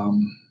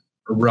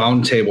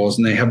roundtables,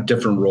 and they have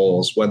different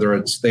roles, whether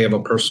it's they have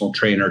a personal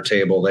trainer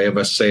table, they have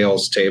a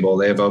sales table,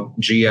 they have a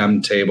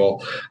GM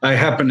table. I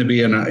happen to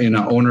be in an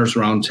owner's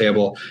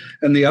roundtable.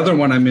 And the other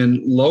one I'm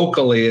in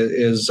locally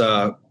is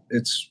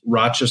it's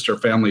Rochester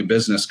Family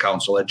Business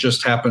Council. It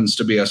just happens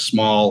to be a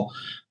small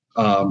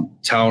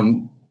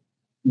town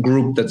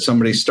group that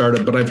somebody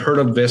started, but I've heard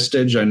of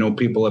Vistage. I know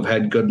people have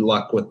had good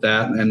luck with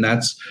that, and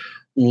that's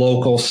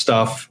local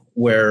stuff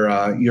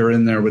where you're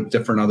in there with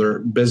different other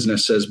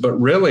businesses. But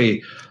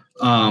really,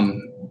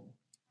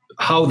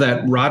 how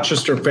that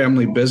Rochester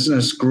Family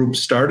Business Group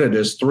started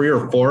is 3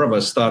 or 4 of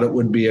us thought it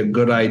would be a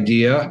good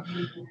idea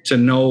to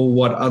know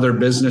what other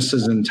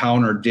businesses in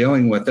town are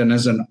dealing with. And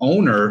as an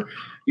owner,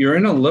 you're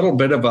in a little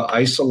bit of an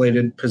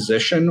isolated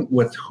position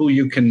with who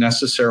you can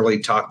necessarily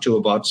talk to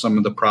about some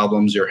of the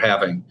problems you're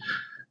having.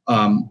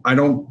 I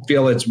don't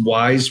feel it's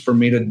wise for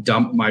me to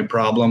dump my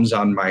problems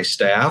on my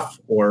staff,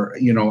 or,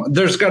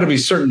 there's got to be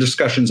certain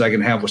discussions I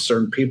can have with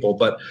certain people,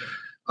 but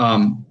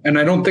and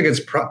I don't think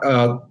it's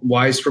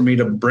wise for me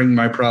to bring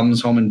my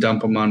problems home and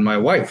dump them on my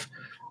wife.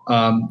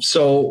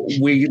 So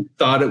we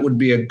thought it would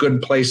be a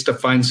good place to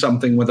find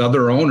something with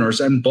other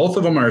owners, and both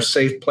of them are a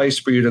safe place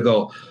for you to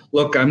go,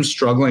 look, I'm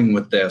struggling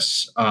with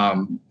this.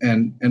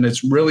 And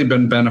it's really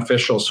been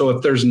beneficial. So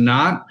if there's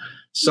not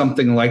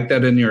something like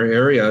that in your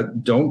area,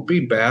 don't be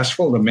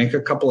bashful to make a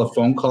couple of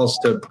phone calls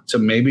to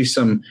maybe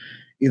some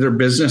either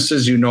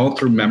businesses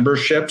through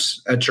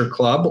memberships at your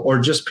club, or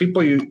just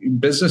people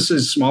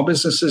small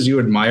businesses you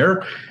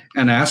admire,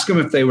 and ask them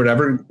if they would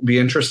ever be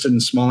interested in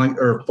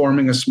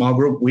forming a small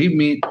group. We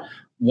meet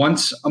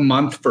once a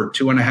month for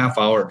 2.5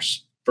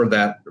 hours for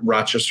that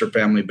Rochester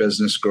Family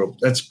Business Group.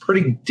 That's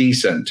pretty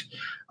decent.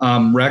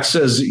 Rex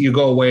says you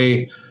go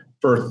away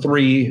for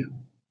 3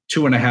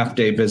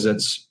 2.5-day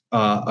visits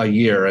a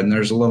year, and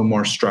there's a little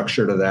more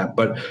structure to that.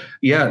 But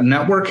yeah,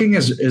 networking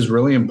is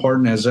really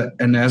important. As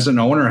an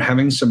owner,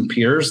 having some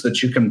peers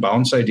that you can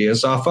bounce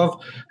ideas off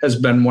of has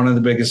been one of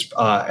the biggest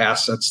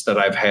assets that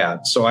I've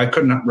had. So I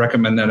couldn't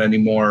recommend that any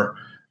more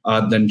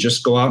than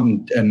just go out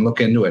and look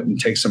into it and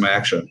take some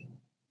action.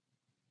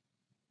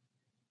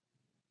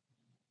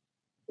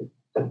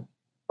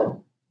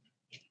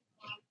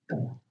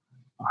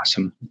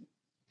 Awesome.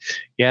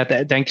 Yeah,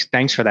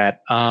 thanks for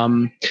that.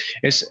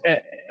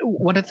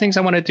 One of the things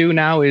I want to do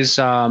now is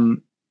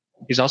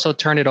also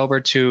turn it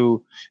over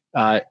to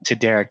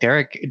Derek.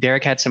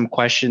 Derek had some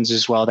questions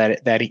as well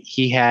that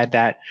he had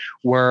that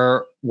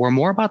were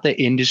more about the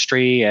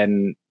industry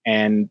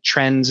and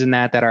trends in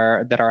that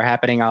are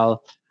happening.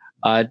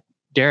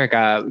 Derek,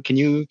 can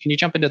you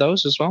jump into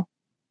those as well?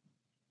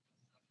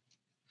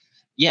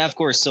 Yeah, of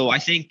course. So I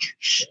think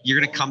you're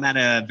going to come at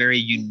a very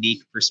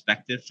unique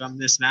perspective from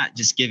this, Matt,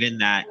 just given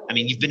that,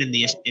 you've been in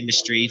the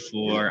industry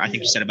for, I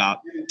think you said about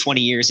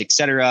 20 years, et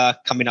cetera,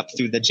 coming up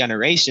through the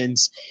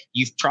generations.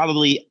 You've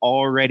probably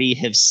already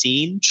have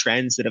seen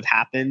trends that have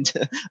happened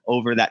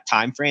over that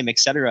time frame, et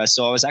cetera.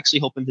 So I was actually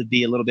hoping to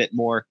be a little bit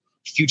more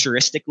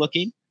futuristic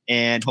looking.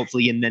 And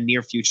hopefully in the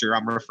near future,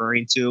 I'm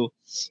referring to,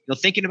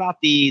 thinking about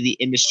the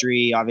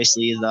industry,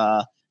 obviously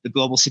the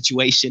global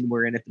situation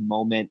we're in at the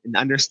moment, and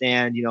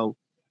understand,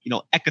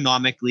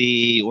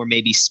 economically or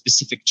maybe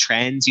specific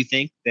trends you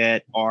think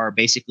that are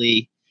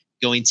basically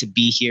going to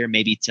be here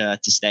maybe to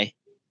stay?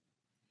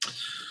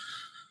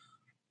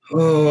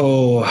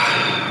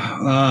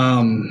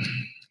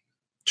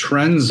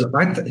 Trends.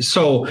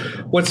 So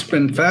what's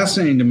been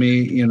fascinating to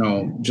me,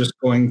 just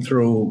going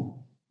through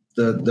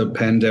the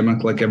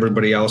pandemic like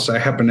everybody else, I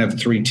happen to have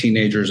 3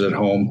 teenagers at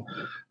home.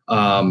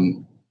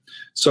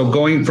 So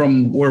going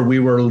from where we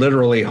were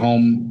literally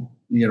home,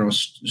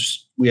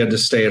 we had to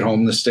stay at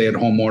home. The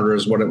stay-at-home order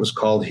is what it was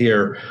called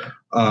here.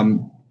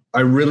 I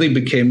really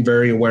became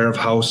very aware of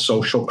how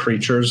social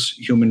creatures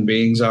human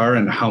beings are,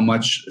 and how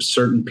much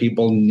certain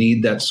people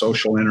need that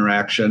social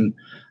interaction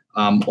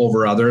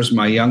over others.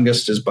 My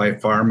youngest is by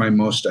far my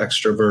most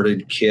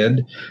extroverted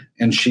kid,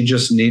 and she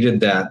just needed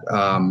that.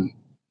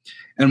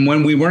 And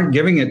when we weren't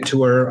giving it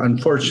to her,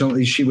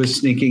 unfortunately, she was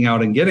sneaking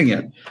out and getting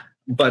it.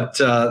 But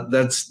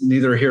that's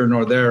neither here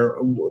nor there.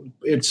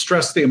 It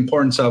stressed the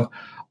importance of,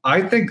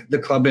 I think the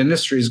club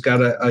industry's got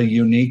a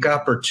unique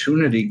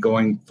opportunity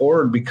going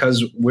forward,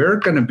 because we're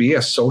going to be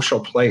a social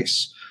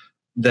place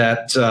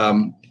that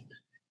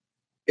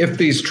if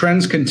these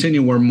trends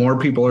continue where more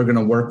people are going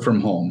to work from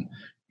home,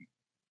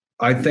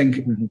 I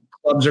think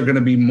clubs are going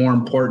to be more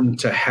important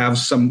to have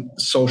some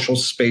social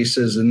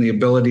spaces and the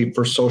ability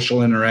for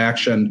social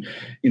interaction.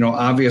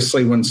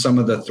 Obviously when some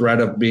of the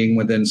threat of being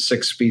within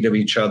 6 feet of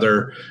each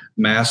other,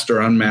 masked or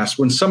unmasked,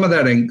 when some of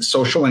that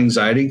social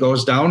anxiety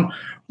goes down,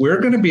 we're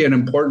going to be an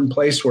important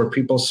place where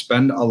people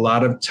spend a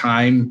lot of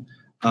time,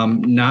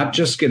 not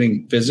just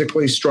getting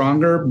physically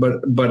stronger,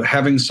 but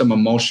having some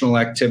emotional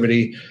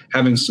activity,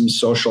 having some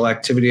social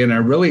activity. And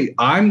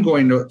I'm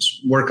going to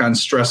work on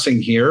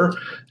stressing here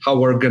how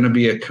we're going to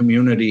be a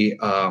community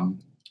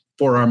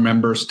for our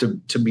members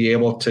to be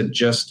able to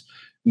just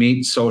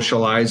meet,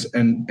 socialize,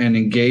 and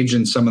engage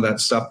in some of that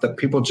stuff that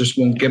people just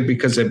won't get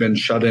because they've been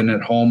shut in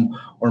at home,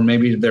 or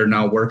maybe they're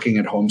now working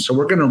at home. So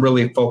we're going to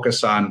really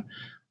focus on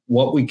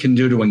what we can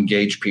do to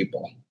engage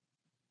people.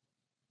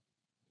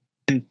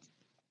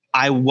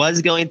 I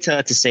was going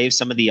to save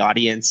some of the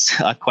audience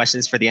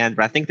questions for the end,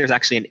 but I think there's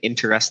actually an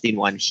interesting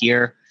one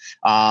here.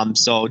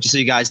 So just so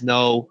you guys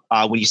know,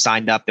 when you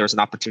signed up, there was an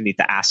opportunity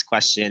to ask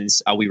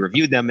questions. We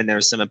reviewed them, and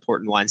there's some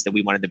important ones that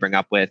we wanted to bring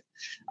up with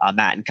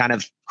Matt. And kind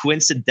of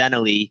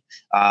coincidentally,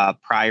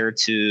 prior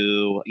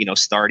to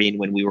starting,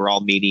 when we were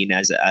all meeting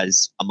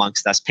as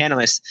amongst us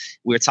panelists,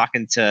 we were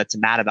talking to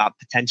Matt about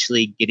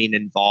potentially getting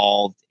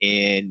involved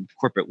in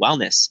corporate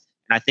wellness.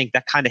 And I think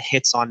that kind of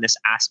hits on this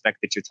aspect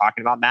that you're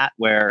talking about, Matt,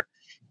 where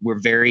we're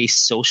very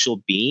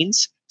social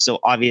beings. So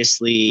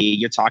obviously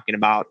you're talking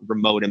about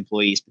remote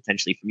employees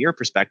potentially from your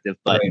perspective,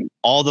 but Right.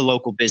 all the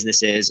local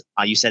businesses,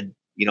 you said,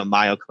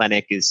 Mayo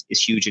Clinic is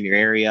huge in your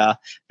area.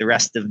 The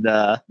rest of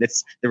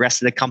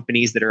the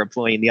companies that are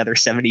employing the other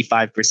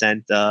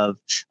 75% of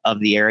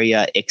the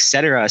area, et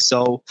cetera.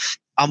 So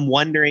I'm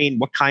wondering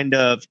what kind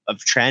of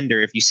trend,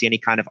 or if you see any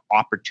kind of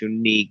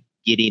opportunity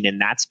getting in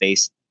that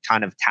space,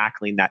 kind of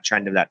tackling that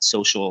trend of that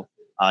social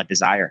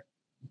desire.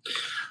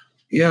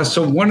 Yeah.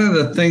 So one of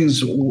the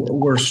things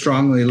we're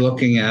strongly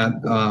looking at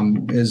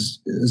is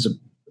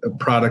a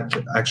product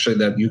actually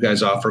that you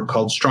guys offer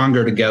called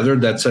Stronger Together.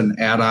 That's an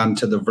add-on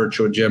to the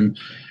Virtua Gym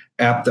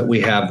app that we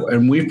have.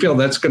 And we feel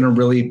that's going to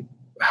really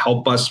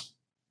help us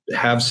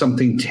have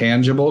something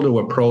tangible to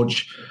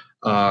approach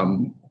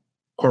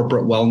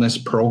corporate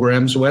wellness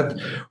programs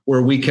with,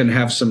 where we can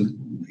have some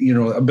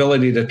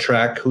ability to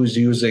track who's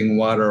using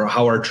what or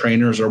how our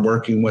trainers are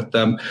working with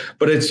them.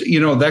 But it's,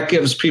 that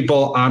gives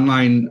people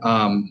online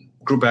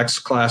Group X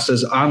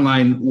classes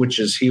online, which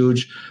is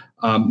huge,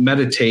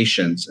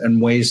 meditations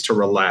and ways to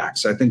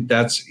relax. I think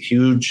that's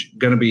huge,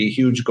 going to be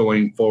huge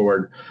going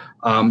forward.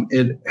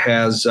 It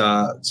has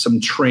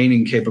some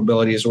training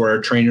capabilities where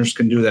our trainers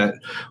can do that.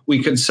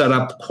 We could set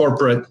up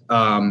corporate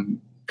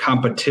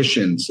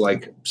competitions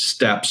like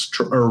steps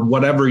or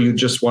whatever you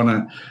just want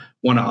to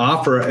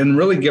offer, and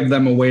really give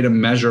them a way to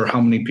measure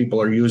how many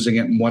people are using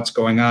it and what's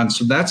going on.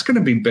 So that's going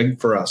to be big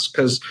for us,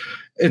 because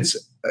it's,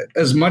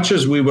 as much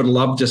as we would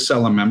love to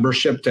sell a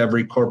membership to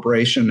every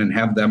corporation and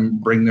have them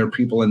bring their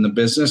people in the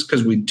business,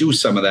 because we do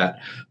some of that,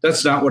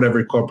 that's not what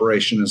every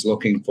corporation is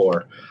looking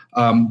for.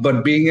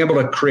 But being able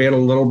to create a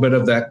little bit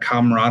of that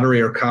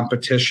camaraderie or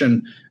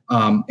competition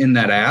in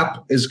that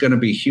app is going to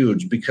be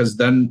huge, because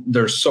then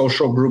there's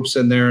social groups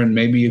in there, and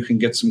maybe you can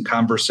get some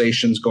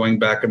conversations going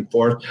back and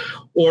forth,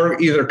 or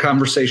either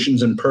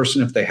conversations in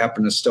person if they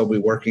happen to still be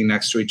working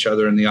next to each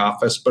other in the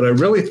office. But I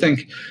really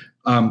think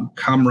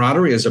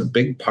camaraderie is a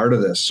big part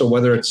of this. So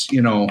whether it's,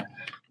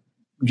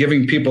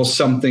 giving people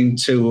something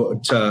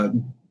to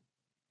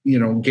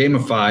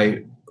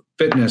gamify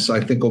fitness,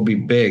 I think will be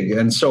big.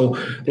 And so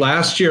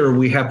last year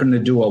we happened to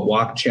do a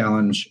walk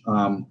challenge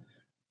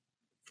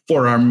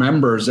for our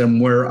members.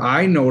 And where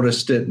I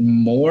noticed it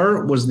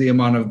more was the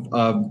amount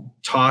of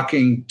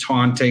talking,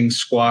 taunting,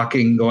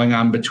 squawking going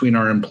on between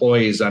our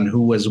employees on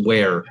who was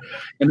where.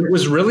 And it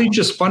was really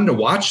just fun to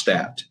watch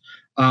that.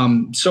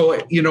 So,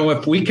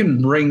 if we can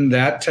bring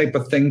that type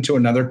of thing to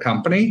another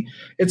company,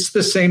 it's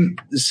the same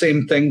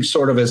thing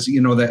sort of as,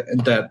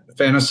 that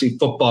fantasy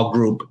football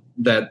group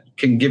that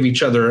can give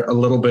each other a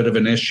little bit of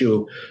an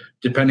issue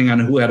depending on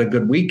who had a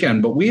good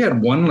weekend. But we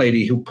had one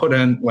lady who put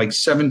in like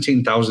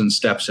 17,000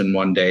 steps in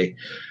one day.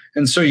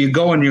 And so you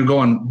go and you're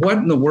going, what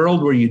in the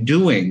world were you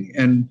doing?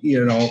 And,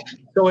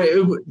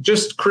 so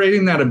just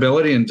creating that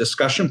ability and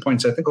discussion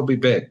points, I think will be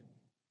big.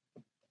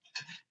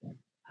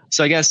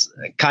 So I guess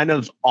kind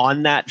of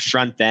on that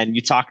front, then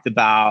you talked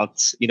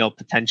about,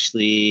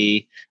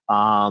 potentially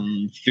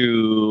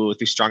through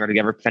Stronger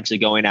Together, potentially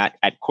going at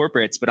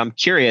corporates. But I'm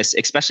curious,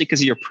 especially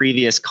because of your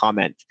previous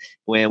comment,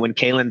 when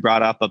Kaylin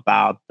brought up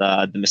about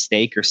the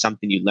mistake or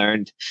something you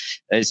learned,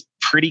 it's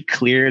pretty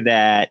clear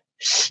that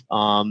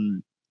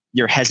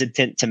you're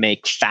hesitant to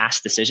make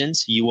fast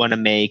decisions. You want to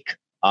make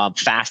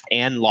fast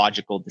and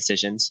logical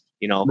decisions,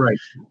 Right.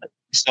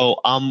 So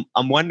I'm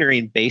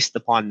wondering, based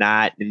upon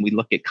that, and we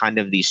look at kind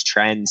of these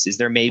trends, is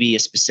there maybe a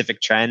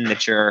specific trend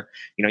that you're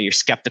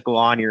skeptical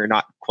on, you're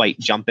not quite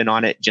jumping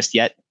on it just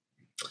yet?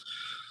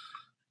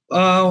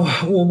 Well,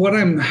 what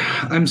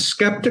I'm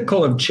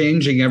skeptical of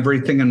changing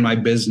everything in my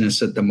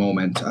business at the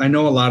moment. I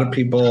know a lot of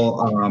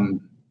people,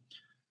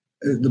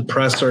 the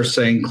press are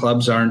saying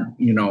clubs aren't,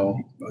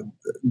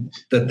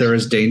 that they're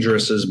as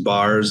dangerous as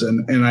bars.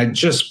 And I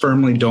just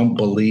firmly don't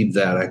believe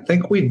that. I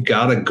think we've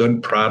got a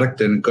good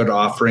product and a good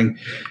offering.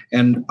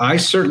 And I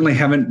certainly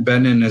haven't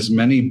been in as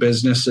many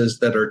businesses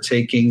that are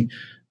taking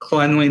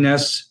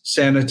cleanliness,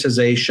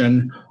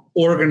 sanitization,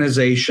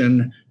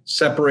 organization,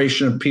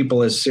 separation of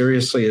people as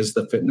seriously as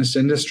the fitness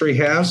industry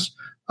has.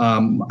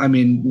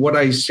 What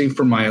I see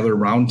from my other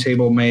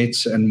roundtable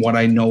mates and what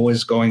I know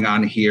is going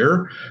on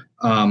here,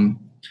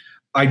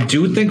 I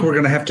do think we're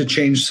going to have to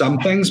change some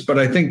things, but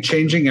I think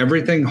changing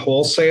everything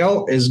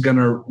wholesale is going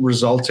to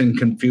result in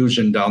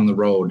confusion down the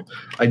road.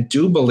 I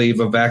do believe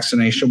a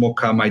vaccination will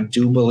come. I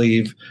do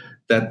believe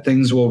that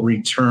things will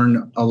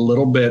return a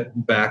little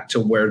bit back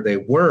to where they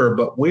were,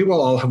 but we will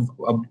all have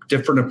a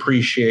different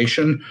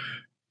appreciation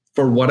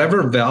for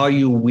whatever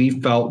value we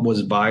felt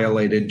was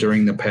violated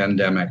during the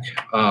pandemic.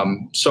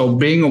 So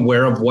being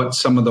aware of what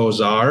some of those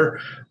are,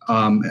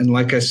 and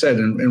like I said,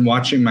 in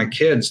watching my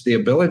kids, the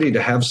ability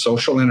to have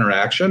social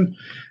interaction,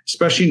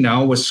 especially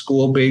now with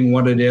school being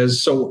what it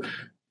is. So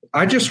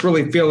I just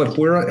really feel if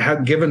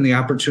we're given the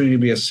opportunity to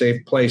be a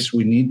safe place,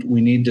 we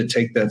need to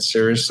take that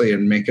seriously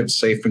and make it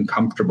safe and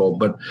comfortable.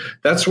 But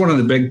that's one of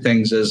the big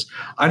things is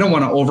I don't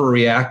want to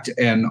overreact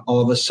and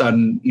all of a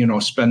sudden,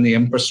 spend the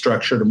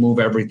infrastructure to move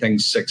everything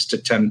 6 to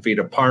 10 feet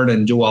apart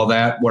and do all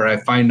that, where I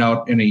find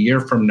out in a year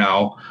from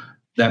now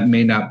that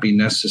may not be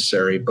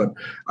necessary. But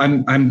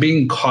I'm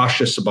being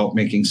cautious about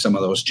making some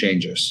of those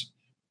changes.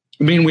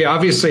 I mean, we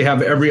obviously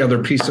have every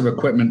other piece of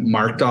equipment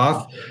marked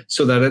off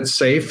so that it's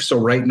safe. So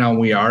right now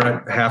we are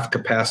at half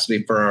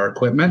capacity for our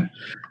equipment.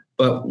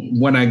 But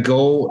when I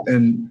go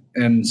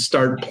and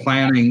start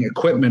planning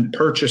equipment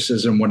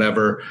purchases and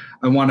whatever,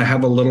 I want to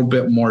have a little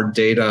bit more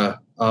data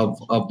of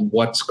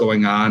what's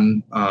going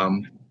on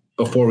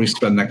before we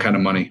spend that kind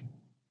of money.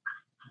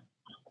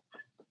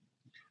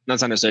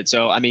 That's understood.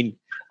 So, I mean,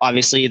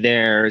 obviously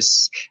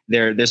there's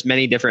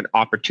many different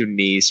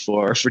opportunities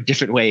for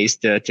different ways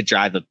to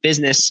drive a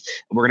business.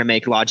 We're going to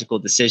make logical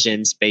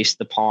decisions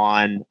based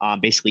upon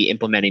basically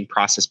implementing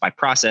process by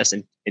process,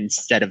 and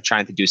instead of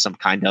trying to do some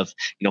kind of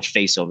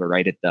face over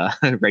right at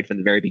the right from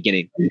the very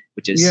beginning,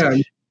 which is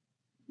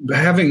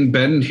having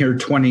been here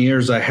 20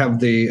 years, I have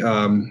the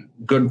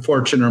good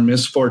fortune or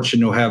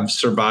misfortune to have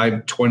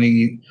survived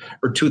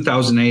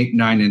 2008,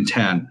 9, and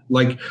 10.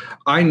 Like,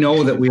 I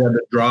know that we had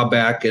to draw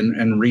back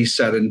and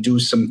reset and do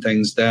some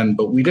things then,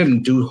 but we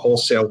didn't do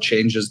wholesale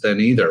changes then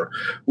either.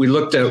 We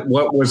looked at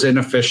what was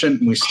inefficient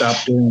and we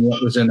stopped doing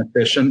what was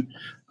inefficient.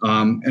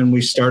 And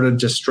we started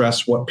to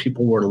stress what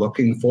people were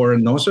looking for.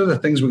 And those are the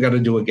things we got to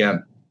do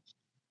again.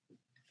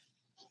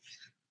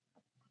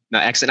 No,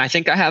 excellent. I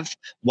think I have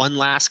one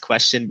last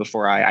question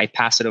before I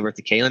pass it over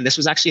to Kaylin. This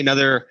was actually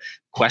another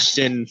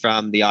question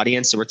from the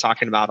audience. So we're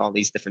talking about all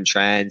these different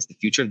trends, the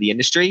future of the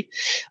industry.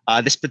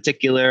 This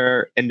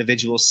particular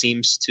individual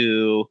seems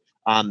to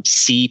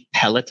see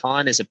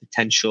Peloton as a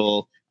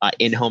potential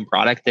in-home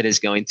product that is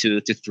going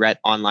to threat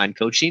online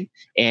coaching.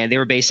 And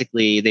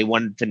they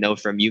wanted to know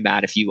from you,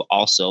 Matt, if you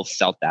also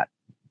felt that.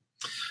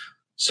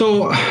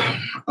 So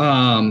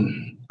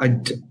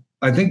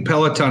I think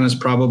Peloton is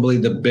probably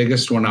the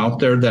biggest one out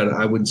there that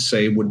I would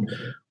say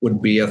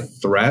would be a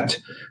threat.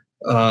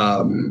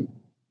 And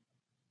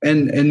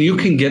you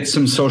can get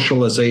some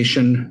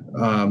socialization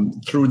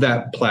through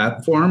that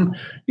platform,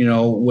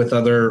 with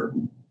other,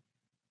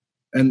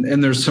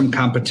 and there's some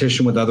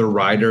competition with other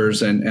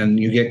riders, and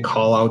you get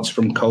call outs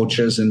from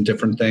coaches and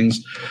different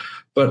things.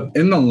 But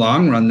in the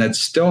long run, that's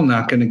still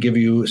not going to give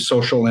you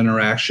social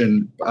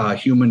interaction,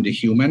 human to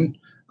human,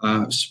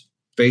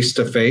 face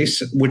to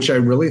face, which I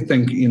really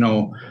think,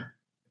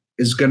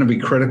 is going to be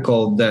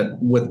critical,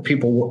 that with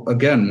people,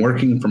 again,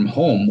 working from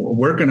home,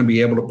 we're going to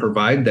be able to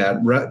provide that.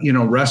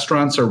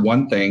 Restaurants are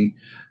one thing,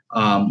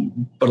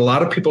 but a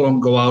lot of people don't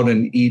go out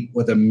and eat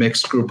with a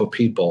mixed group of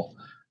people.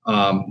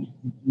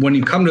 When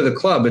you come to the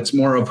club, it's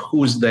more of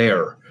who's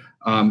there,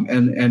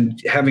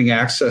 and having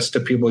access to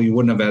people you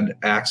wouldn't have had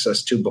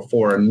access to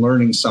before, and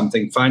learning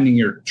something, finding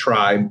your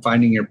tribe,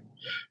 finding your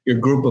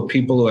group of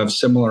people who have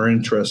similar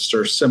interests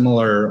or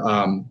similar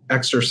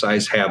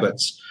exercise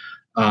habits,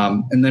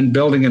 and then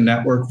building a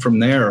network from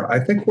there. I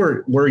think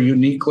we're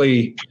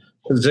uniquely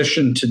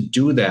positioned to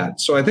do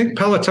that. So I think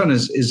Peloton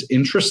is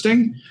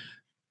interesting,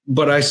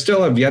 but I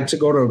still have yet to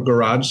go to a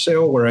garage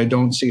sale where I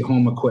don't see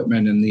home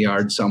equipment in the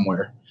yard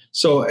somewhere.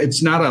 So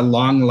it's not a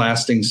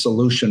long-lasting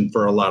solution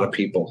for a lot of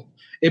people.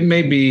 It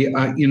may be,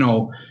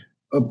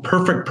 a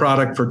perfect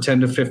product for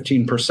 10 to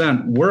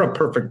 15%. We're a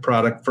perfect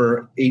product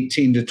for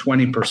 18 to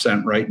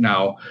 20% right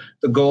now.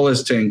 The goal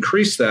is to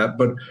increase that,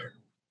 but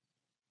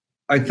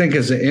I think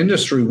as an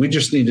industry, we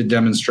just need to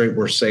demonstrate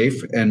we're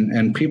safe,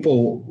 and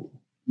people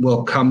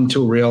will come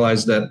to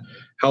realize that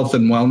health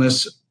and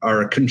wellness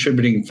are a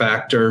contributing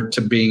factor to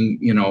being,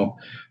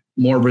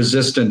 more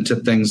resistant to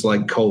things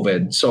like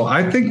COVID. So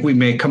I think we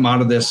may come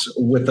out of this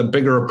with a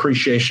bigger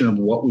appreciation of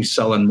what we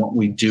sell and what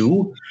we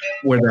do,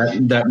 where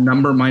that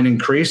number might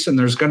increase, and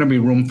there's going to be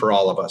room for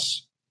all of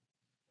us.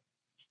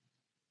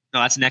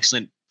 No, that's an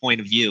excellent point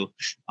of view.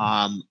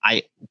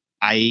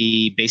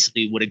 I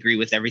basically would agree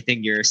with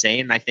everything you're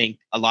saying. I think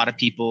a lot of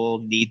people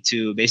need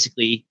to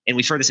basically, and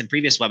we've heard this in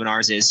previous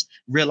webinars, is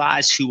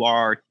realize who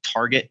our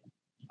target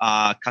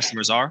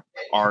customers are,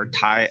 our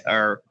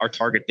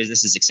target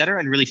businesses, et cetera,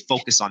 and really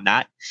focus on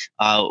that.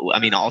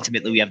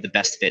 Ultimately we have the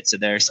best fit. So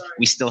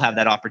we still have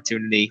that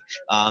opportunity,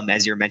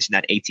 as you mentioned,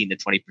 that 18 to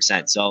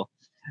 20%. So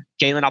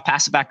Kaylin, I'll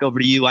pass it back over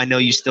to you. I know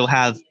you still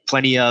have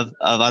plenty of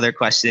other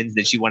questions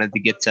that you wanted to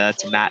get to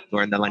Matt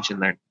during the Lunch and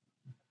Learn.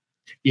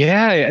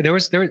 Yeah, there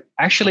was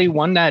actually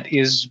one that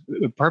is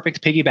a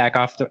perfect piggyback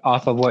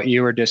off of what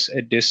you were just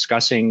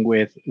discussing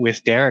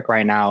with Derek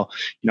right now.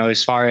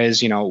 As far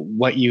as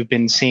what you've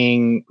been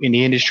seeing in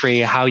the industry,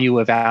 how you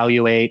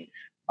evaluate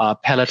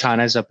Peloton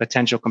as a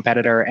potential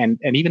competitor, and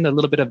even a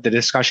little bit of the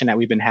discussion that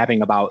we've been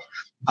having about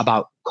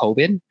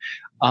COVID.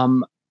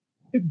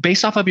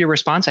 Based off of your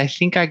response, I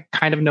think I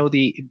kind of know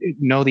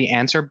the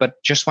answer,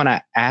 but just want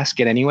to ask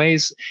it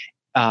anyways.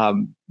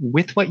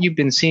 With what you've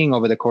been seeing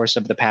over the course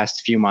of the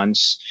past few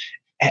months,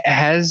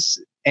 has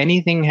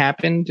anything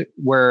happened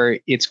where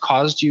it's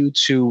caused you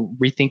to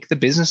rethink the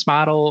business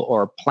model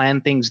or plan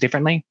things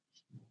differently?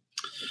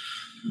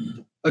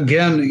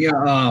 Again,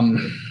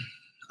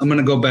 I'm going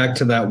to go back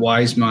to that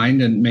wise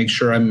mind and make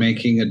sure I'm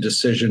making a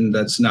decision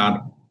that's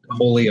not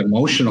wholly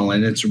emotional.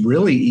 And it's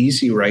really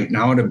easy right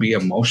now to be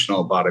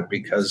emotional about it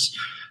because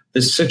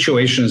this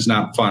situation is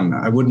not fun.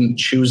 I wouldn't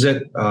choose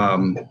it.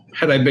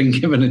 Had I been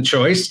given a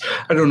choice,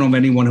 I don't know of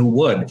anyone who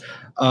would.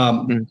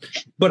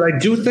 But I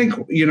do think,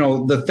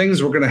 the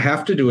things we're going to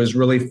have to do is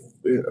really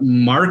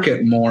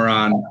market more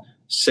on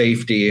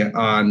safety,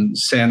 on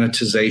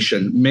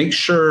sanitization, make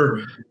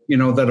sure,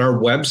 that our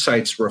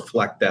websites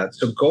reflect that.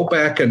 So go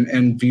back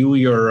and view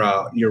your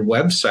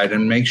website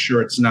and make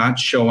sure it's not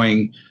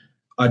showing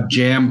a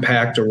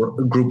jam-packed or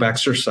group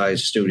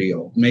exercise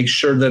studio. Make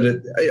sure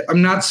that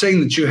I'm not saying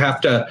that you have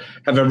to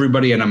have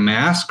everybody in a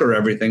mask or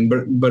everything,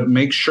 but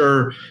make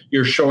sure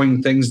you're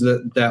showing things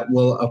that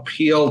will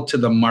appeal to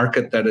the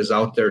market that is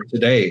out there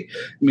today.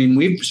 I mean,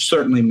 we've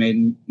certainly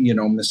made,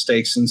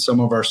 mistakes in some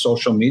of our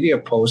social media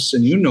posts,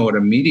 and it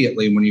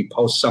immediately when you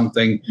post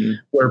something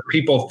where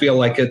people feel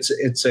like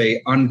it's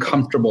a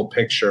uncomfortable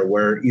picture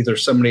where either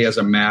somebody has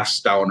a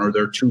mask down or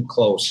they're too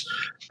close.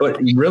 But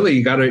really,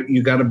 you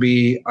gotta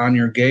be on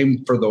your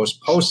game for those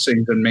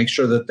postings and make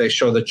sure that they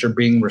show that you're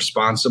being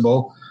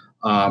responsible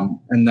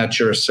and that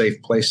you're a safe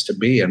place to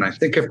be. And I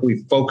think if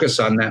we focus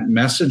on that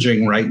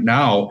messaging right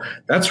now,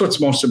 that's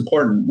what's most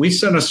important. We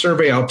sent a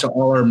survey out to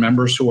all our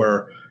members who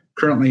are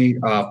currently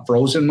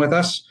frozen with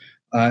us.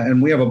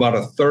 And we have about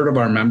a third of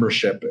our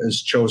membership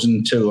is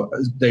chosen to,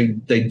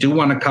 they do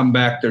want to come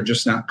back. They're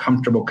just not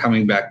comfortable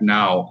coming back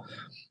now.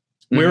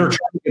 We're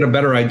trying to get a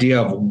better idea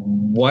of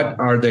what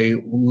are they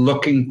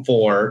looking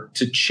for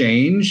to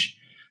change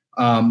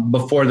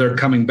before they're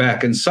coming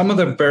back. And some of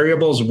the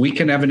variables we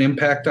can have an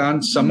impact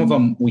on, some of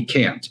them we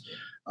can't.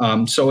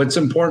 So it's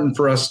important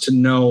for us to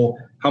know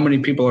how many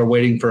people are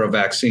waiting for a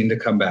vaccine to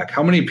come back,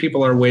 how many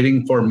people are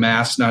waiting for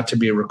masks not to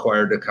be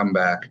required to come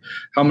back,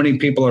 how many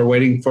people are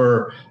waiting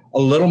for a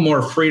little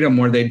more freedom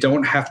where they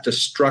don't have to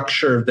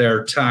structure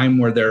their time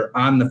where they're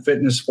on the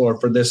fitness floor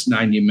for this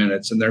 90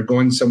 minutes and they're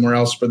going somewhere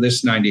else for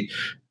this 90,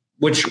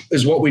 which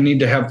is what we need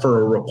to have for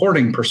a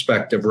reporting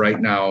perspective right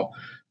now.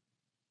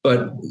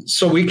 But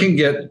so we can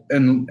get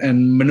and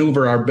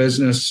maneuver our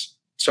business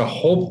to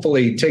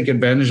hopefully take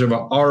advantage of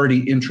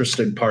already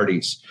interested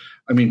parties.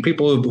 I mean,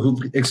 people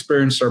who've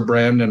experienced our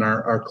brand and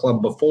our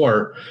club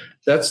before,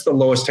 that's the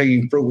lowest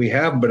hanging fruit we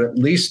have. But at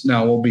least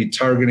now we'll be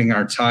targeting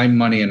our time,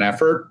 money, and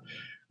effort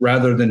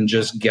rather than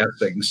just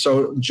guessing.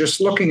 So just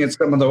looking at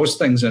some of those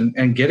things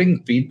and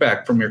getting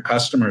feedback from your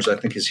customers, I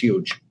think is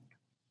huge.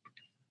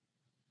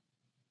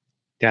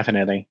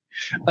 Definitely.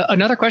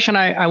 Another question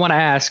I want to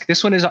ask,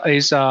 this one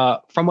is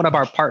from one of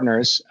our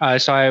partners.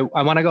 So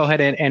I want to go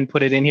ahead and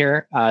put it in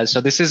here.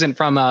 So this isn't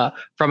from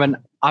an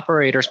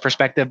operator's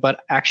perspective,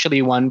 but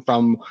actually one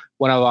from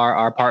one of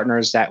our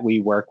partners that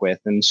we work with.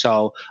 And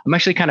so I'm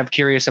actually kind of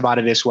curious about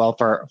it as well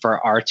for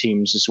our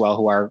teams as well,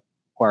 who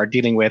are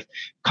dealing with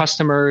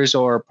customers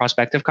or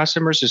prospective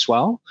customers as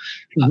well.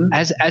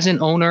 As an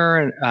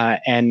owner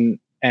and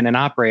an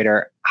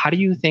operator, how do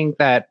you think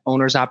that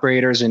owners,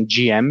 operators, and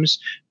GMs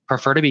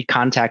prefer to be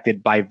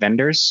contacted by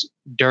vendors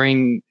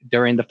during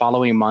the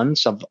following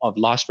months of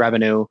lost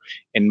revenue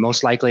and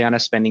most likely on a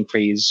spending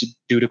freeze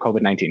due to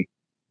COVID-19?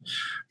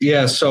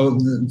 Yeah, so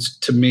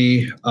to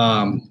me,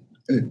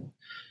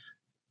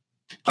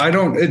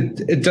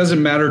 it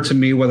doesn't matter to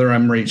me whether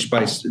I'm reached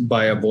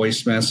by a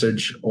voice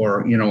message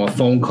or, a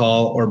phone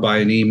call or by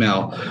an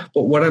email.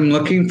 But what I'm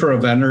looking for a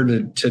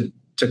vendor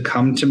to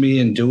come to me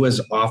and do is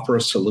offer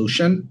a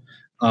solution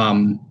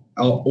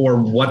or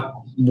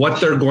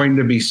what they're going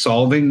to be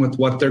solving with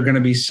what they're going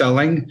to be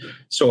selling.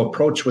 So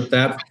approach with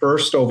that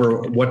first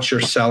over what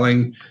you're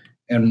selling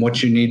and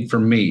what you need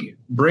from me.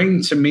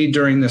 Bring to me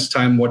during this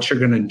time what you're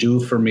going to do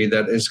for me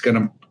that is going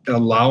to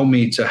allow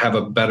me to have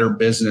a better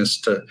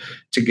business to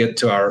get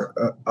to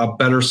a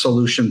better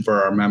solution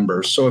for our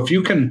members. So if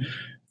you can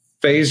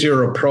phase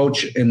your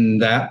approach in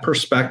that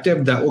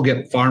perspective, that will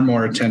get far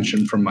more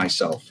attention from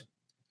myself.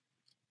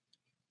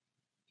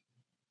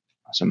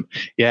 Awesome.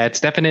 Yeah, it's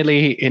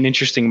definitely an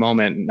interesting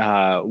moment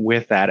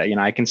with that.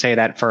 I can say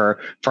that for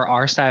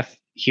our staff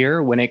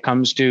here, when it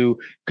comes to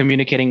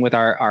communicating with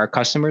our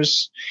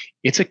customers,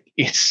 it's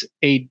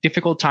a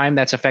difficult time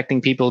that's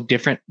affecting people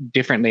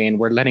differently, and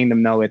we're letting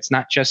them know it's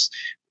not just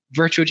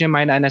Virtual Gym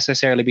might not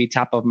necessarily be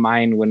top of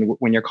mind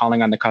when you're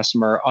calling on the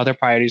customer. Other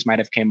priorities might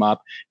have came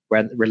up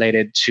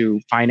related to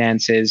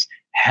finances,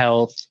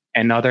 health,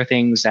 and other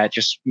things that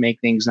just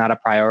make things not a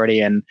priority.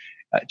 And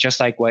just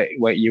like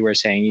what you were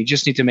saying, you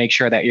just need to make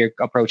sure that you're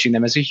approaching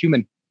them as a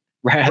human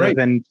rather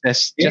than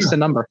just a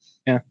number.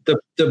 Yeah.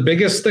 The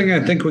biggest thing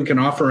I think we can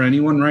offer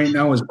anyone right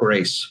now is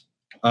grace.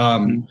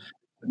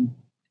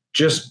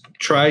 Just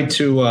try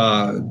to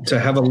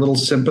have a little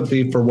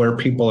sympathy for where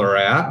people are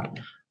at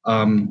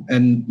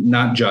and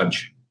not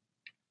judge.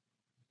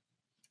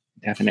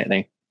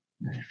 Definitely.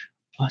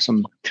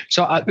 Awesome.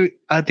 So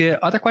the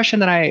other question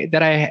that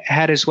I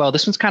had as well,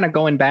 this one's kind of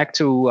going back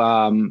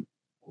to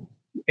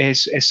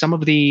is some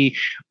of the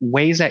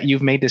ways that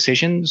you've made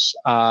decisions.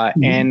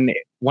 And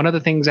one of the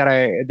things that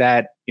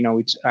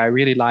I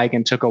really like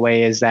and took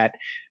away is that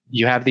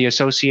you have the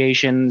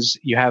associations,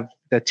 you have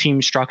the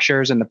team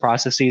structures and the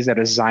processes that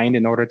are designed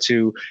in order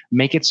to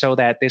make it so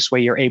that this way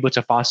you're able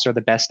to foster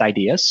the best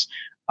ideas.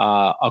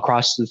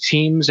 across the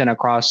teams and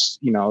across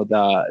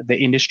the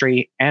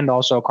industry and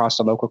also across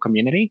the local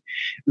community.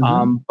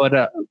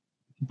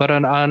 But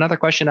another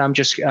question I'm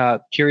just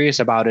curious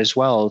about as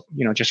well,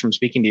 just from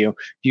speaking to you,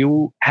 do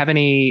you have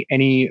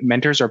any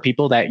mentors or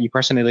people that you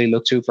personally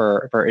look to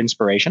for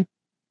inspiration?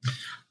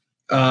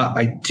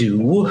 I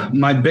do.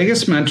 My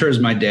biggest mentor is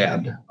my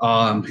dad.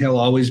 He'll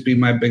always be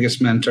my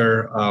biggest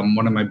mentor,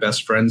 one of my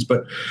best friends.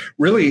 But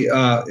really,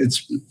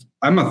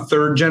 I'm a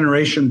third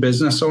generation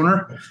business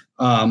owner.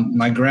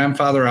 My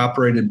grandfather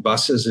operated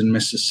buses in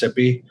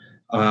Mississippi,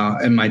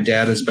 and my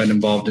dad has been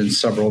involved in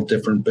several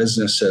different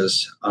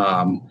businesses.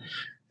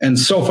 And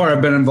so far,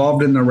 I've been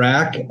involved in the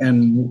RAC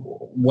and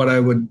what I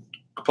would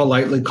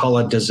politely call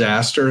a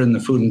disaster in the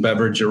food and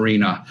beverage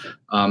arena.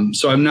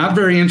 So I'm not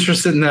very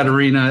interested in that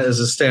arena as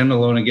a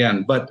standalone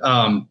again, but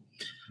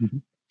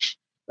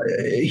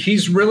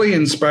he's really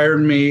inspired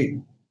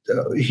me.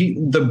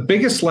 The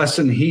biggest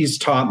lesson he's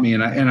taught me,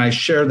 and I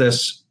share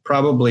this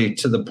probably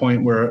to the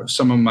point where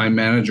some of my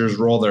managers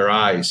roll their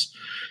eyes,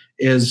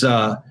 is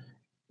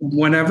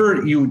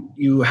whenever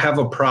you have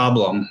a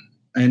problem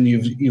and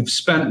you've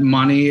spent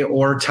money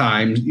or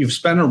time, you've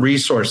spent a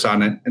resource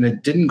on it and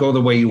it didn't go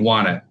the way you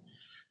want it,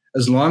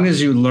 as long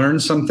as you learn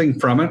something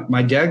from it,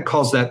 my dad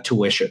calls that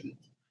tuition.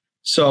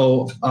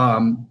 So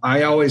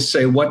I always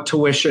say, what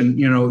tuition,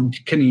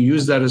 can you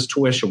use that as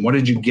tuition? What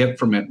did you get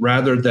from it?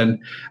 Rather than,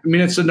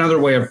 it's another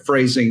way of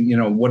phrasing,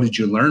 what did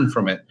you learn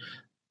from it?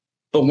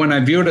 But when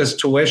I view it as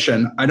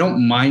tuition, I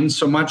don't mind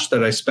so much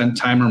that I spent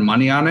time or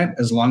money on it,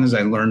 as long as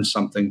I learned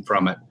something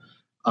from it.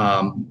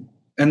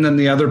 And then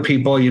the other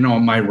people,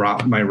 my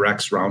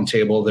Rex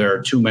roundtable, there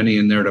are too many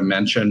in there to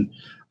mention,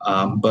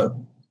 but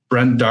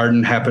Brent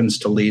Darden happens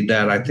to lead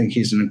that. I think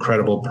he's an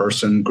incredible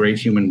person, great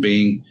human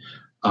being.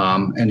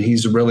 And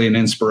he's really an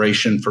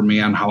inspiration for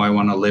me on how I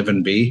want to live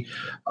and be.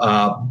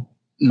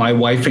 My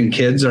wife and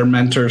kids are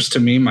mentors to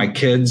me. My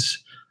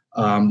kids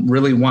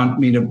really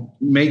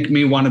make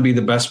me want to be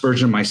the best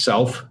version of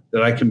myself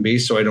that I can be,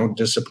 so I don't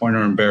disappoint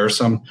or embarrass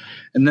them.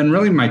 And then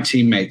really my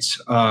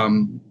teammates.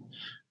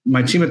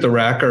 My team at the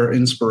RAC are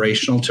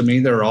inspirational to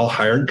me. They're all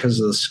hired because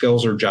of the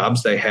skills or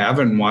jobs they have,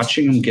 and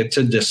watching them get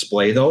to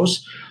display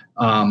those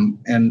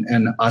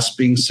and us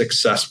being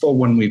successful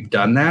when we've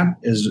done that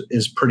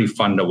is pretty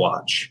fun to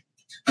watch.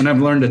 And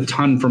I've learned a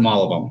ton from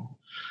all of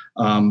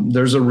them.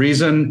 There's a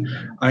reason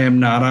I am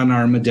not on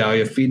our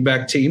Medallia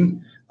feedback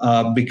team,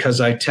 because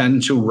I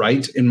tend to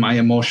write in my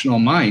emotional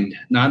mind,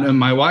 not in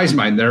my wise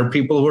mind. There are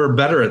people who are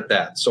better at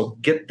that. So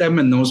get them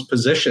in those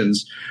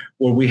positions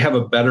where we have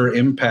a better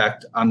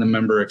impact on the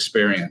member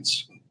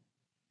experience.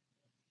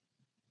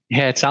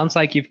 Yeah, it sounds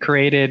like you've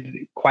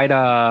created quite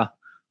a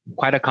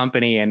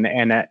company and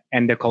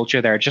a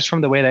culture there. Just from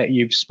the way that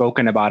you've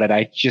spoken about it,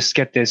 I just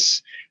get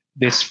this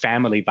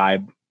family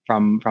vibe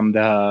from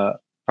the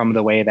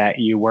way that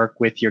you work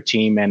with your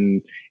team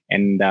and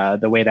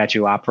the way that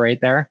you operate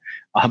there.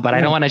 But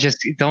I don't want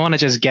to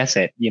just guess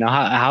it.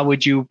 How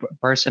would you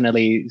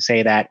personally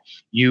say that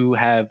you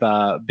have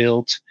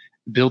built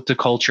the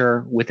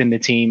culture within the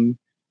team?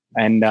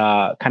 And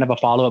kind of a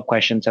follow-up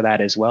question to that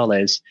as well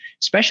is,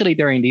 especially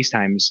during these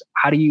times,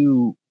 how do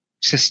you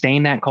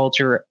sustain that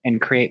culture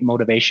and create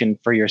motivation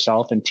for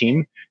yourself and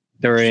team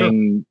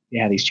during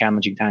these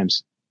challenging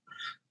times?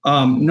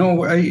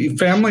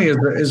 Family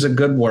is a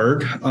good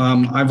word.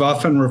 I've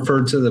often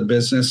referred to the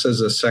business as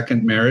a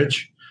second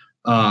marriage.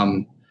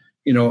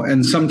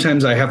 And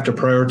sometimes I have to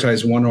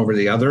prioritize one over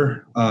the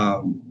other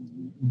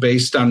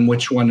based on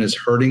which one is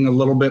hurting a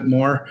little bit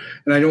more.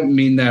 And I don't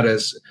mean that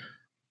as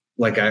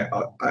like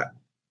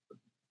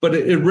but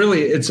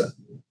it's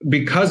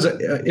because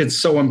it's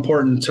so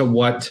important to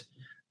what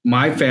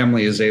my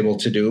family is able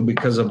to do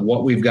because of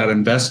what we've got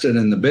invested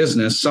in the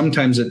business.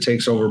 Sometimes it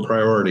takes over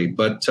priority,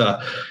 but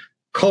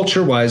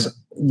culture-wise,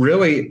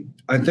 really,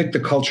 I think the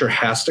culture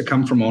has to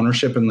come from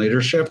ownership and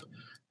leadership.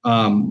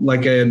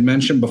 Like I had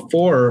mentioned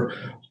before,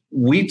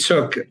 we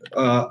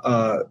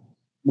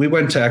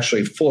went to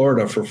actually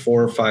Florida for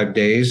 4 or 5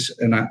 days,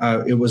 and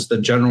it was the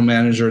general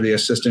manager, the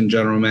assistant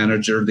general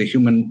manager, the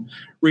human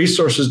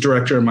resources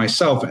director, and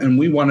myself, and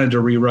we wanted to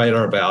rewrite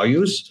our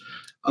values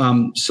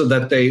so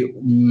that they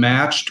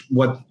matched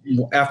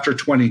after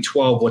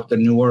 2012, what the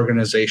new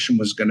organization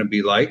was going to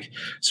be like.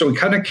 So we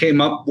kind of came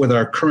up with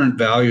our current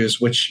values,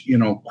 which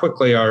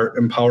quickly are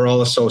empower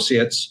all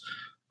associates,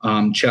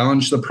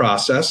 challenge the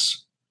process,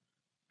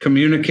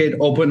 communicate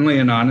openly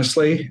and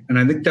honestly. And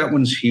I think that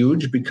one's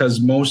huge because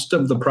most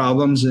of the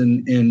problems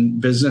in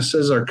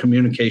businesses are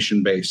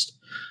communication based.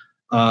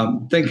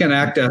 Think and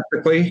act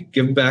ethically,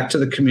 give back to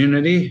the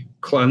community,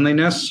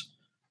 cleanliness,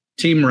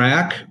 team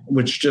RAC,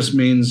 which just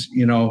means,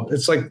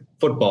 it's like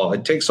football.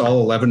 It takes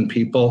all 11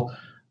 people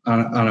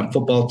on a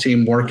football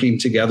team working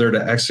together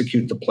to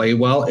execute the play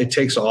well. It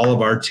takes all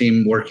of our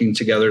team working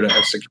together to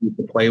execute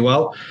the play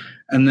well.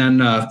 And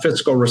then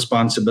fiscal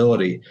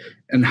responsibility.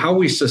 And how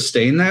we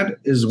sustain that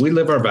is we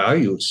live our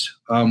values.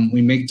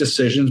 We make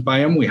decisions by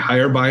them. We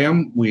hire by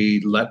them.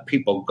 We let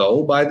people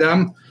go by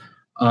them.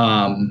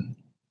 And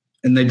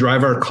they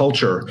drive our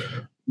culture.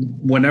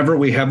 whenever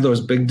we have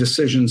those big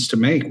decisions to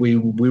make, we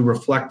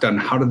reflect on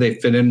how do they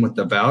fit in with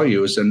the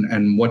values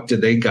and what do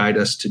they guide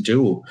us to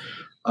do.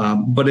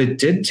 But it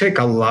did take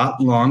a lot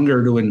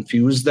longer to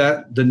infuse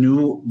the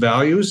new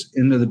values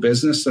into the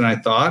business than I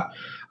thought.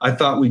 I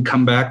thought we'd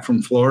come back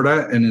from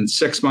Florida, and in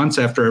 6 months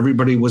after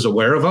everybody was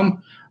aware of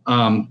them,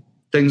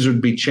 things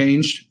would be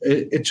changed.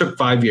 It took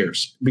 5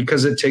 years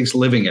because it takes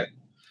living it.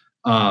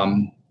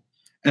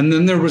 And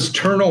then there was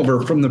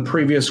turnover from the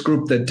previous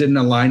group that didn't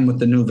align with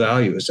the new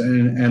values.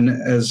 And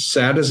as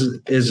sad as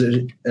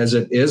it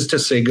is to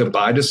say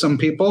goodbye to some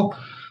people,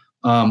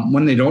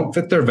 when they don't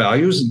fit their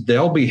values,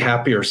 they'll be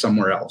happier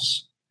somewhere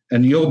else,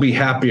 and you'll be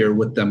happier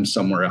with them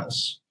somewhere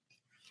else.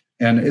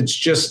 And it's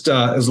just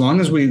as long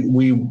as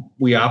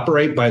we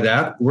operate by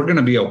that, we're going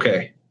to be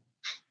okay.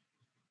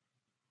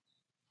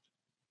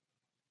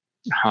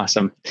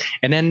 Awesome.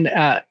 And then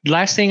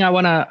last thing I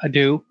want to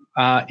do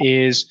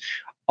is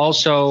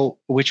also,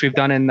 which we've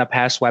done in the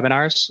past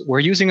webinars,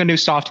 we're using a new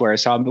software.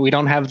 So we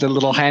don't have the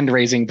little hand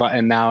raising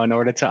button now in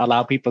order to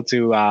allow people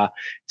to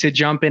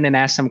jump in and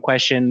ask some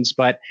questions.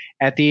 But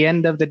at the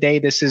end of the day,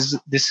 this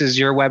is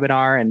your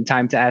webinar and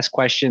time to ask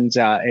questions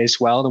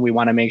as well. And we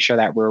want to make sure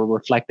that we're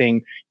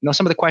reflecting,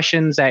 some of the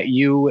questions that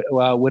you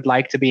would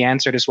like to be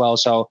answered as well.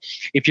 So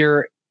if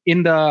you're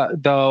in the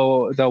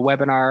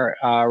webinar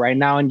right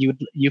now and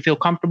you feel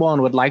comfortable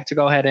and would like to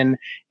go ahead and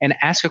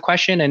ask a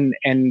question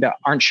and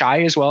aren't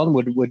shy as well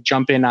and would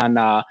jump in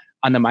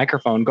on the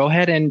microphone, go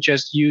ahead and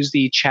just use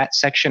the chat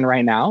section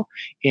right now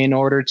in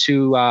order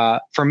to,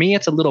 for me,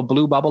 it's a little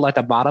blue bubble at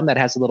the bottom that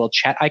has a little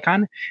chat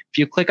icon. If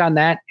you click on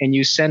that and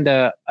you send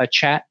a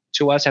chat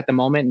to us at the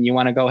moment and you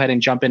want to go ahead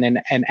and jump in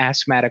and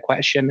ask Matt a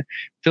question,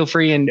 feel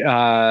free and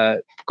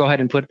go ahead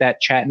and put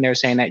that chat in there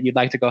saying that you'd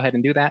like to go ahead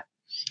and do that.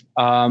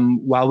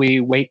 While we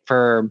wait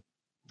for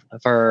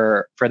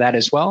that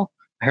as well,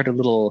 I heard a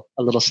little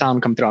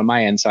sound come through on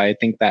my end, so I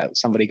think that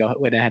somebody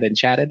went ahead and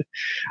chatted.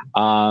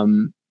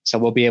 So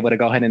we'll be able to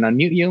go ahead and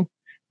unmute you.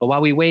 But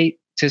while we wait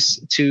to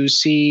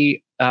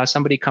see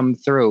somebody come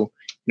through,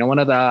 one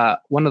of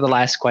the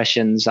last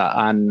questions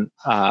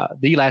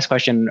the last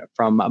question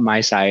from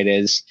my side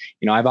is,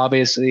 I've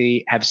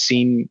obviously have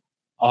seen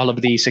all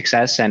of the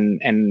success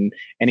and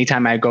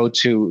anytime I go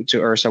to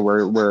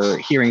IHRSA, we're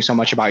hearing so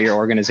much about your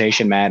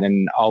organization, Matt,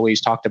 and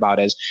always talked about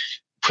as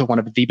one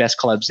of the best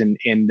clubs in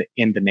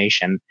the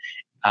nation.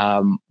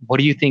 What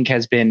do you think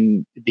has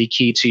been the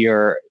key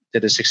to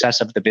the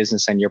success of the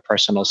business and your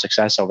personal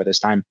success over this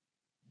time?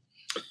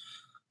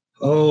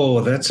 Oh,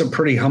 that's a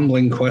pretty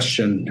humbling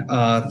question.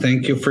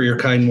 Thank you for your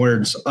kind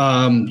words.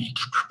 I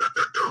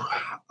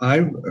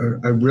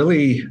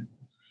really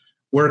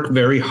work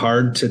very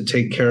hard to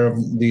take care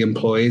of the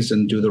employees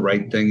and do the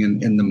right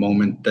thing in the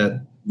moment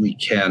that we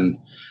can.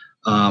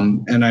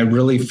 And I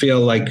really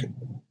feel like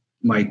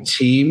my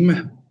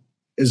team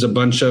is a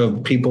bunch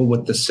of people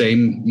with the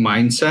same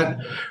mindset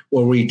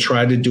where we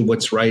try to do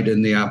what's right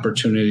in the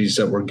opportunities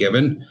that we're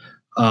given.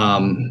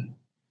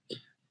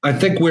 I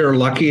think we're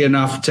lucky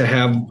enough to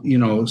have,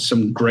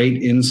 some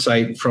great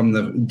insight from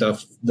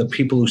the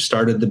people who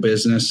started the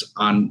business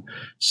on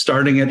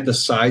starting it the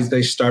size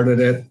they started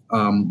it,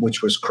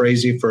 which was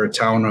crazy for a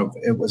town of,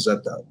 it was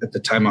at the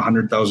time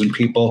 100,000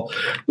 people.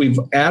 We've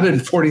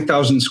added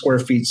 40,000 square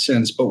feet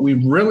since, but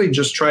we've really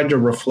just tried to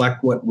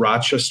reflect what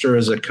Rochester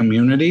as a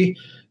community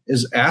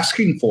is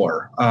asking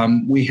for.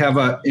 We have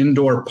an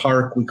indoor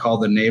park we call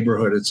the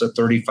Neighborhood. It's a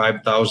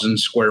 35,000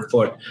 square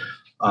foot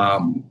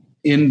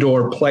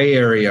indoor play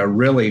area,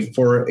 really,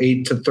 for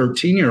 8 to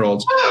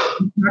 13-year-olds.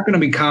 It's not going to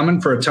be common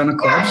for a ton of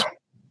clubs,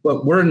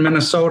 but we're in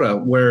Minnesota,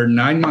 where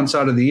 9 months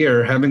out of the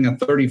year, having a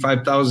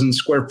 35,000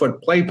 square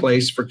foot play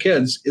place for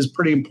kids is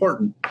pretty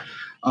important.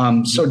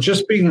 So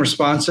just being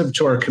responsive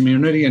to our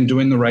community and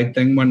doing the right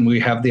thing when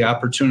we have the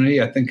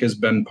opportunity, I think has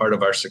been part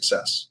of our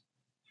success.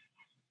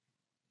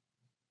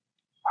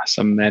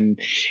 Awesome.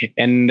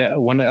 And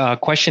one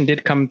question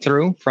did come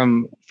through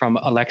from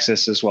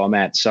Alexis as well,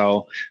 Matt.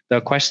 So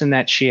the question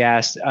that she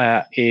asked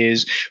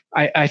is,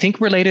 I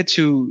think related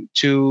to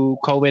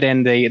COVID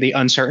and the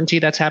uncertainty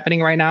that's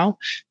happening right now,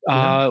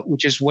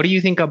 which is, what do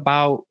you think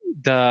about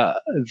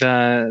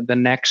the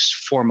next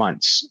 4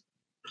 months?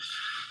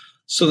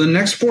 So the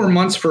next 4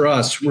 months for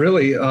us,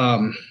 really,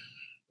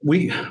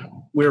 we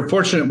were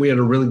fortunate. We had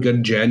a really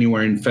good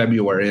January and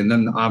February, and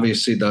then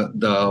obviously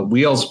the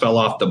wheels fell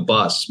off the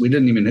bus. We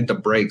didn't even hit the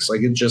brakes; like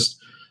it just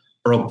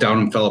broke down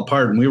and fell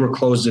apart. And we were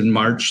closed in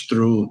March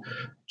through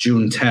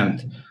June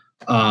 10th.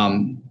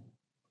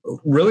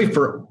 Really,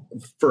 for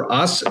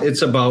us,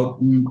 it's about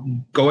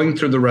going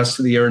through the rest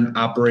of the year and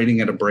operating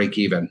at a break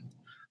even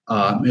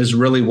is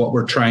really what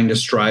we're trying to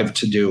strive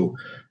to do.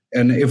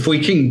 And if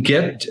we can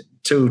get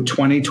to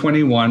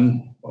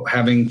 2021.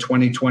 Having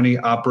 2020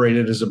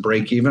 operated as a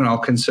break even, I'll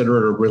consider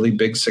it a really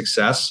big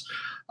success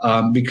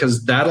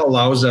because that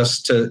allows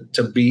us to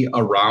be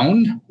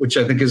around, which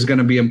I think is going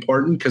to be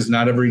important because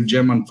not every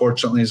gym,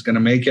 unfortunately, is going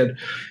to make it.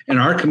 In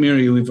our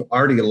community, we've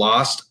already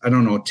lost,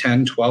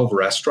 10, 12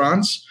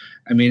 restaurants.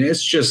 I mean,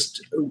 it's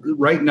just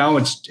right now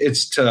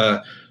it's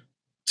to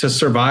to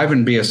survive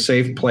and be a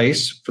safe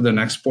place for the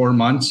next 4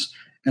 months,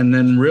 and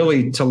then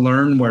really to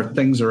learn where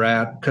things are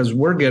at, because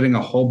we're getting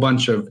a whole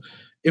bunch of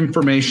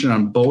information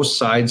on both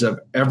sides of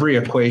every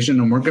equation,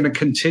 and we're going to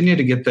continue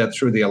to get that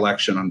through the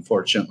election,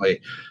 unfortunately.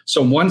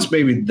 So once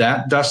maybe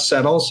that dust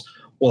settles,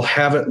 we'll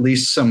have at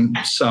least some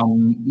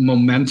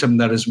momentum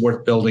that is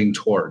worth building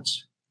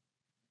towards.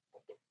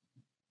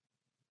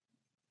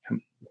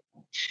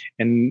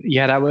 And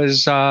yeah, that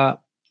was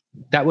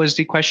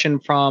the question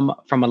from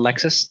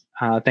Alexis.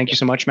 Thank you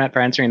so much, Matt,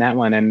 for answering that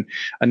one. And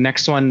a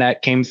next one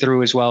that came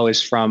through as well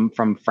is from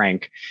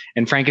Frank.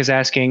 And Frank is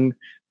asking,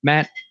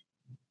 Matt,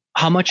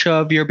 how much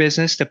of your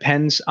business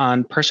depends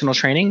on personal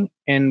training,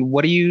 and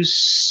what do you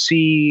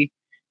see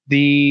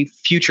the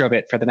future of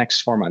it for the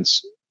next 4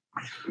 months?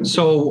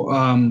 So,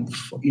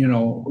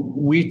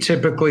 we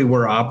typically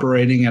were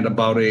operating at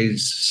about a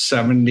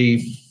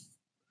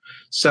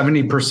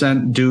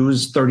 70%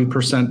 dues,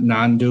 30%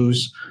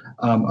 non-dues.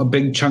 A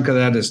big chunk of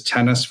that is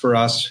tennis for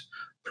us.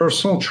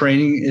 Personal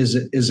training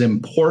is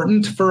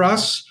important for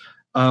us,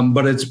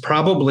 but it's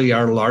probably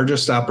our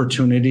largest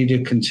opportunity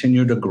to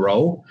continue to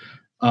grow.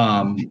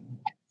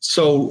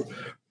 So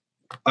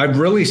I've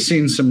really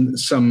seen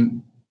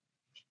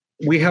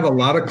we have a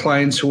lot of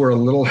clients who are a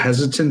little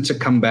hesitant to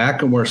come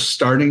back, and we're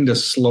starting to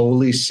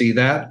slowly see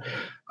that.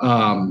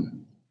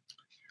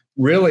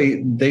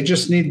 Really, they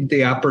just need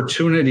the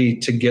opportunity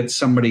to get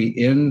somebody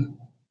in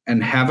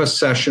and have a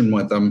session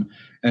with them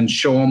and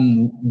show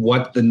them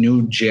what the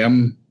new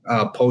gym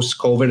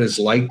post-COVID is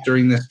like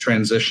during this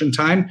transition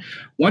time.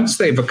 Once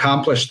they've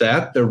accomplished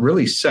that, they're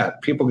really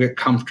set. People get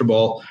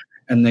comfortable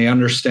and they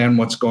understand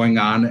what's going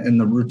on,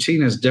 and the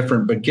routine is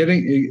different. But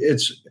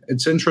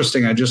it's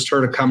interesting. I just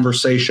heard a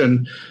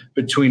conversation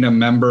between a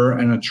member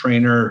and a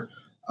trainer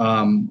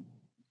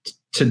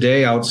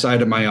today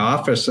outside of my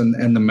office,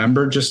 and the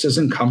member just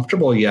isn't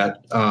comfortable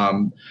yet.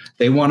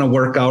 They want to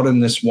work out in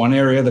this one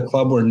area of the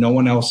club where no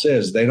one else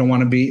is. They don't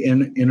want to be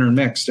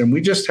intermixed. And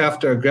we just have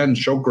to, again,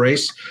 show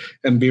grace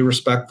and be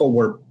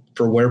respectful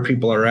for where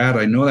people are at.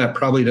 I know that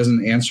probably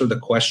doesn't answer the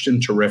question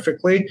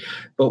terrifically,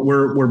 but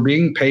we're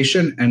being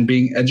patient and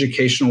being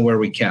educational where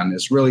we can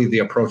is really the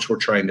approach we're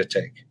trying to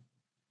take.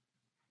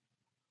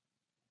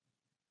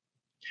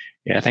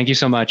 Yeah, thank you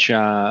so much,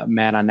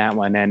 Matt, on that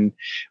one. And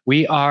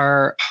we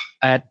are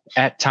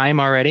at time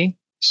already.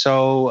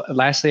 So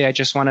lastly, I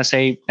just want to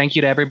say thank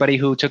you to everybody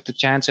who took the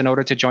chance in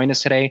order to join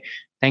us today.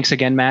 Thanks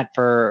again, Matt,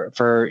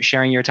 for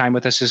sharing your time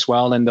with us as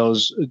well, and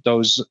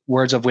those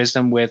words of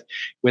wisdom with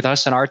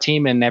us and our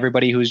team and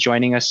everybody who's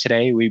joining us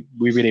today. We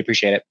really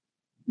appreciate it.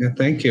 Yeah,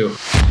 thank you.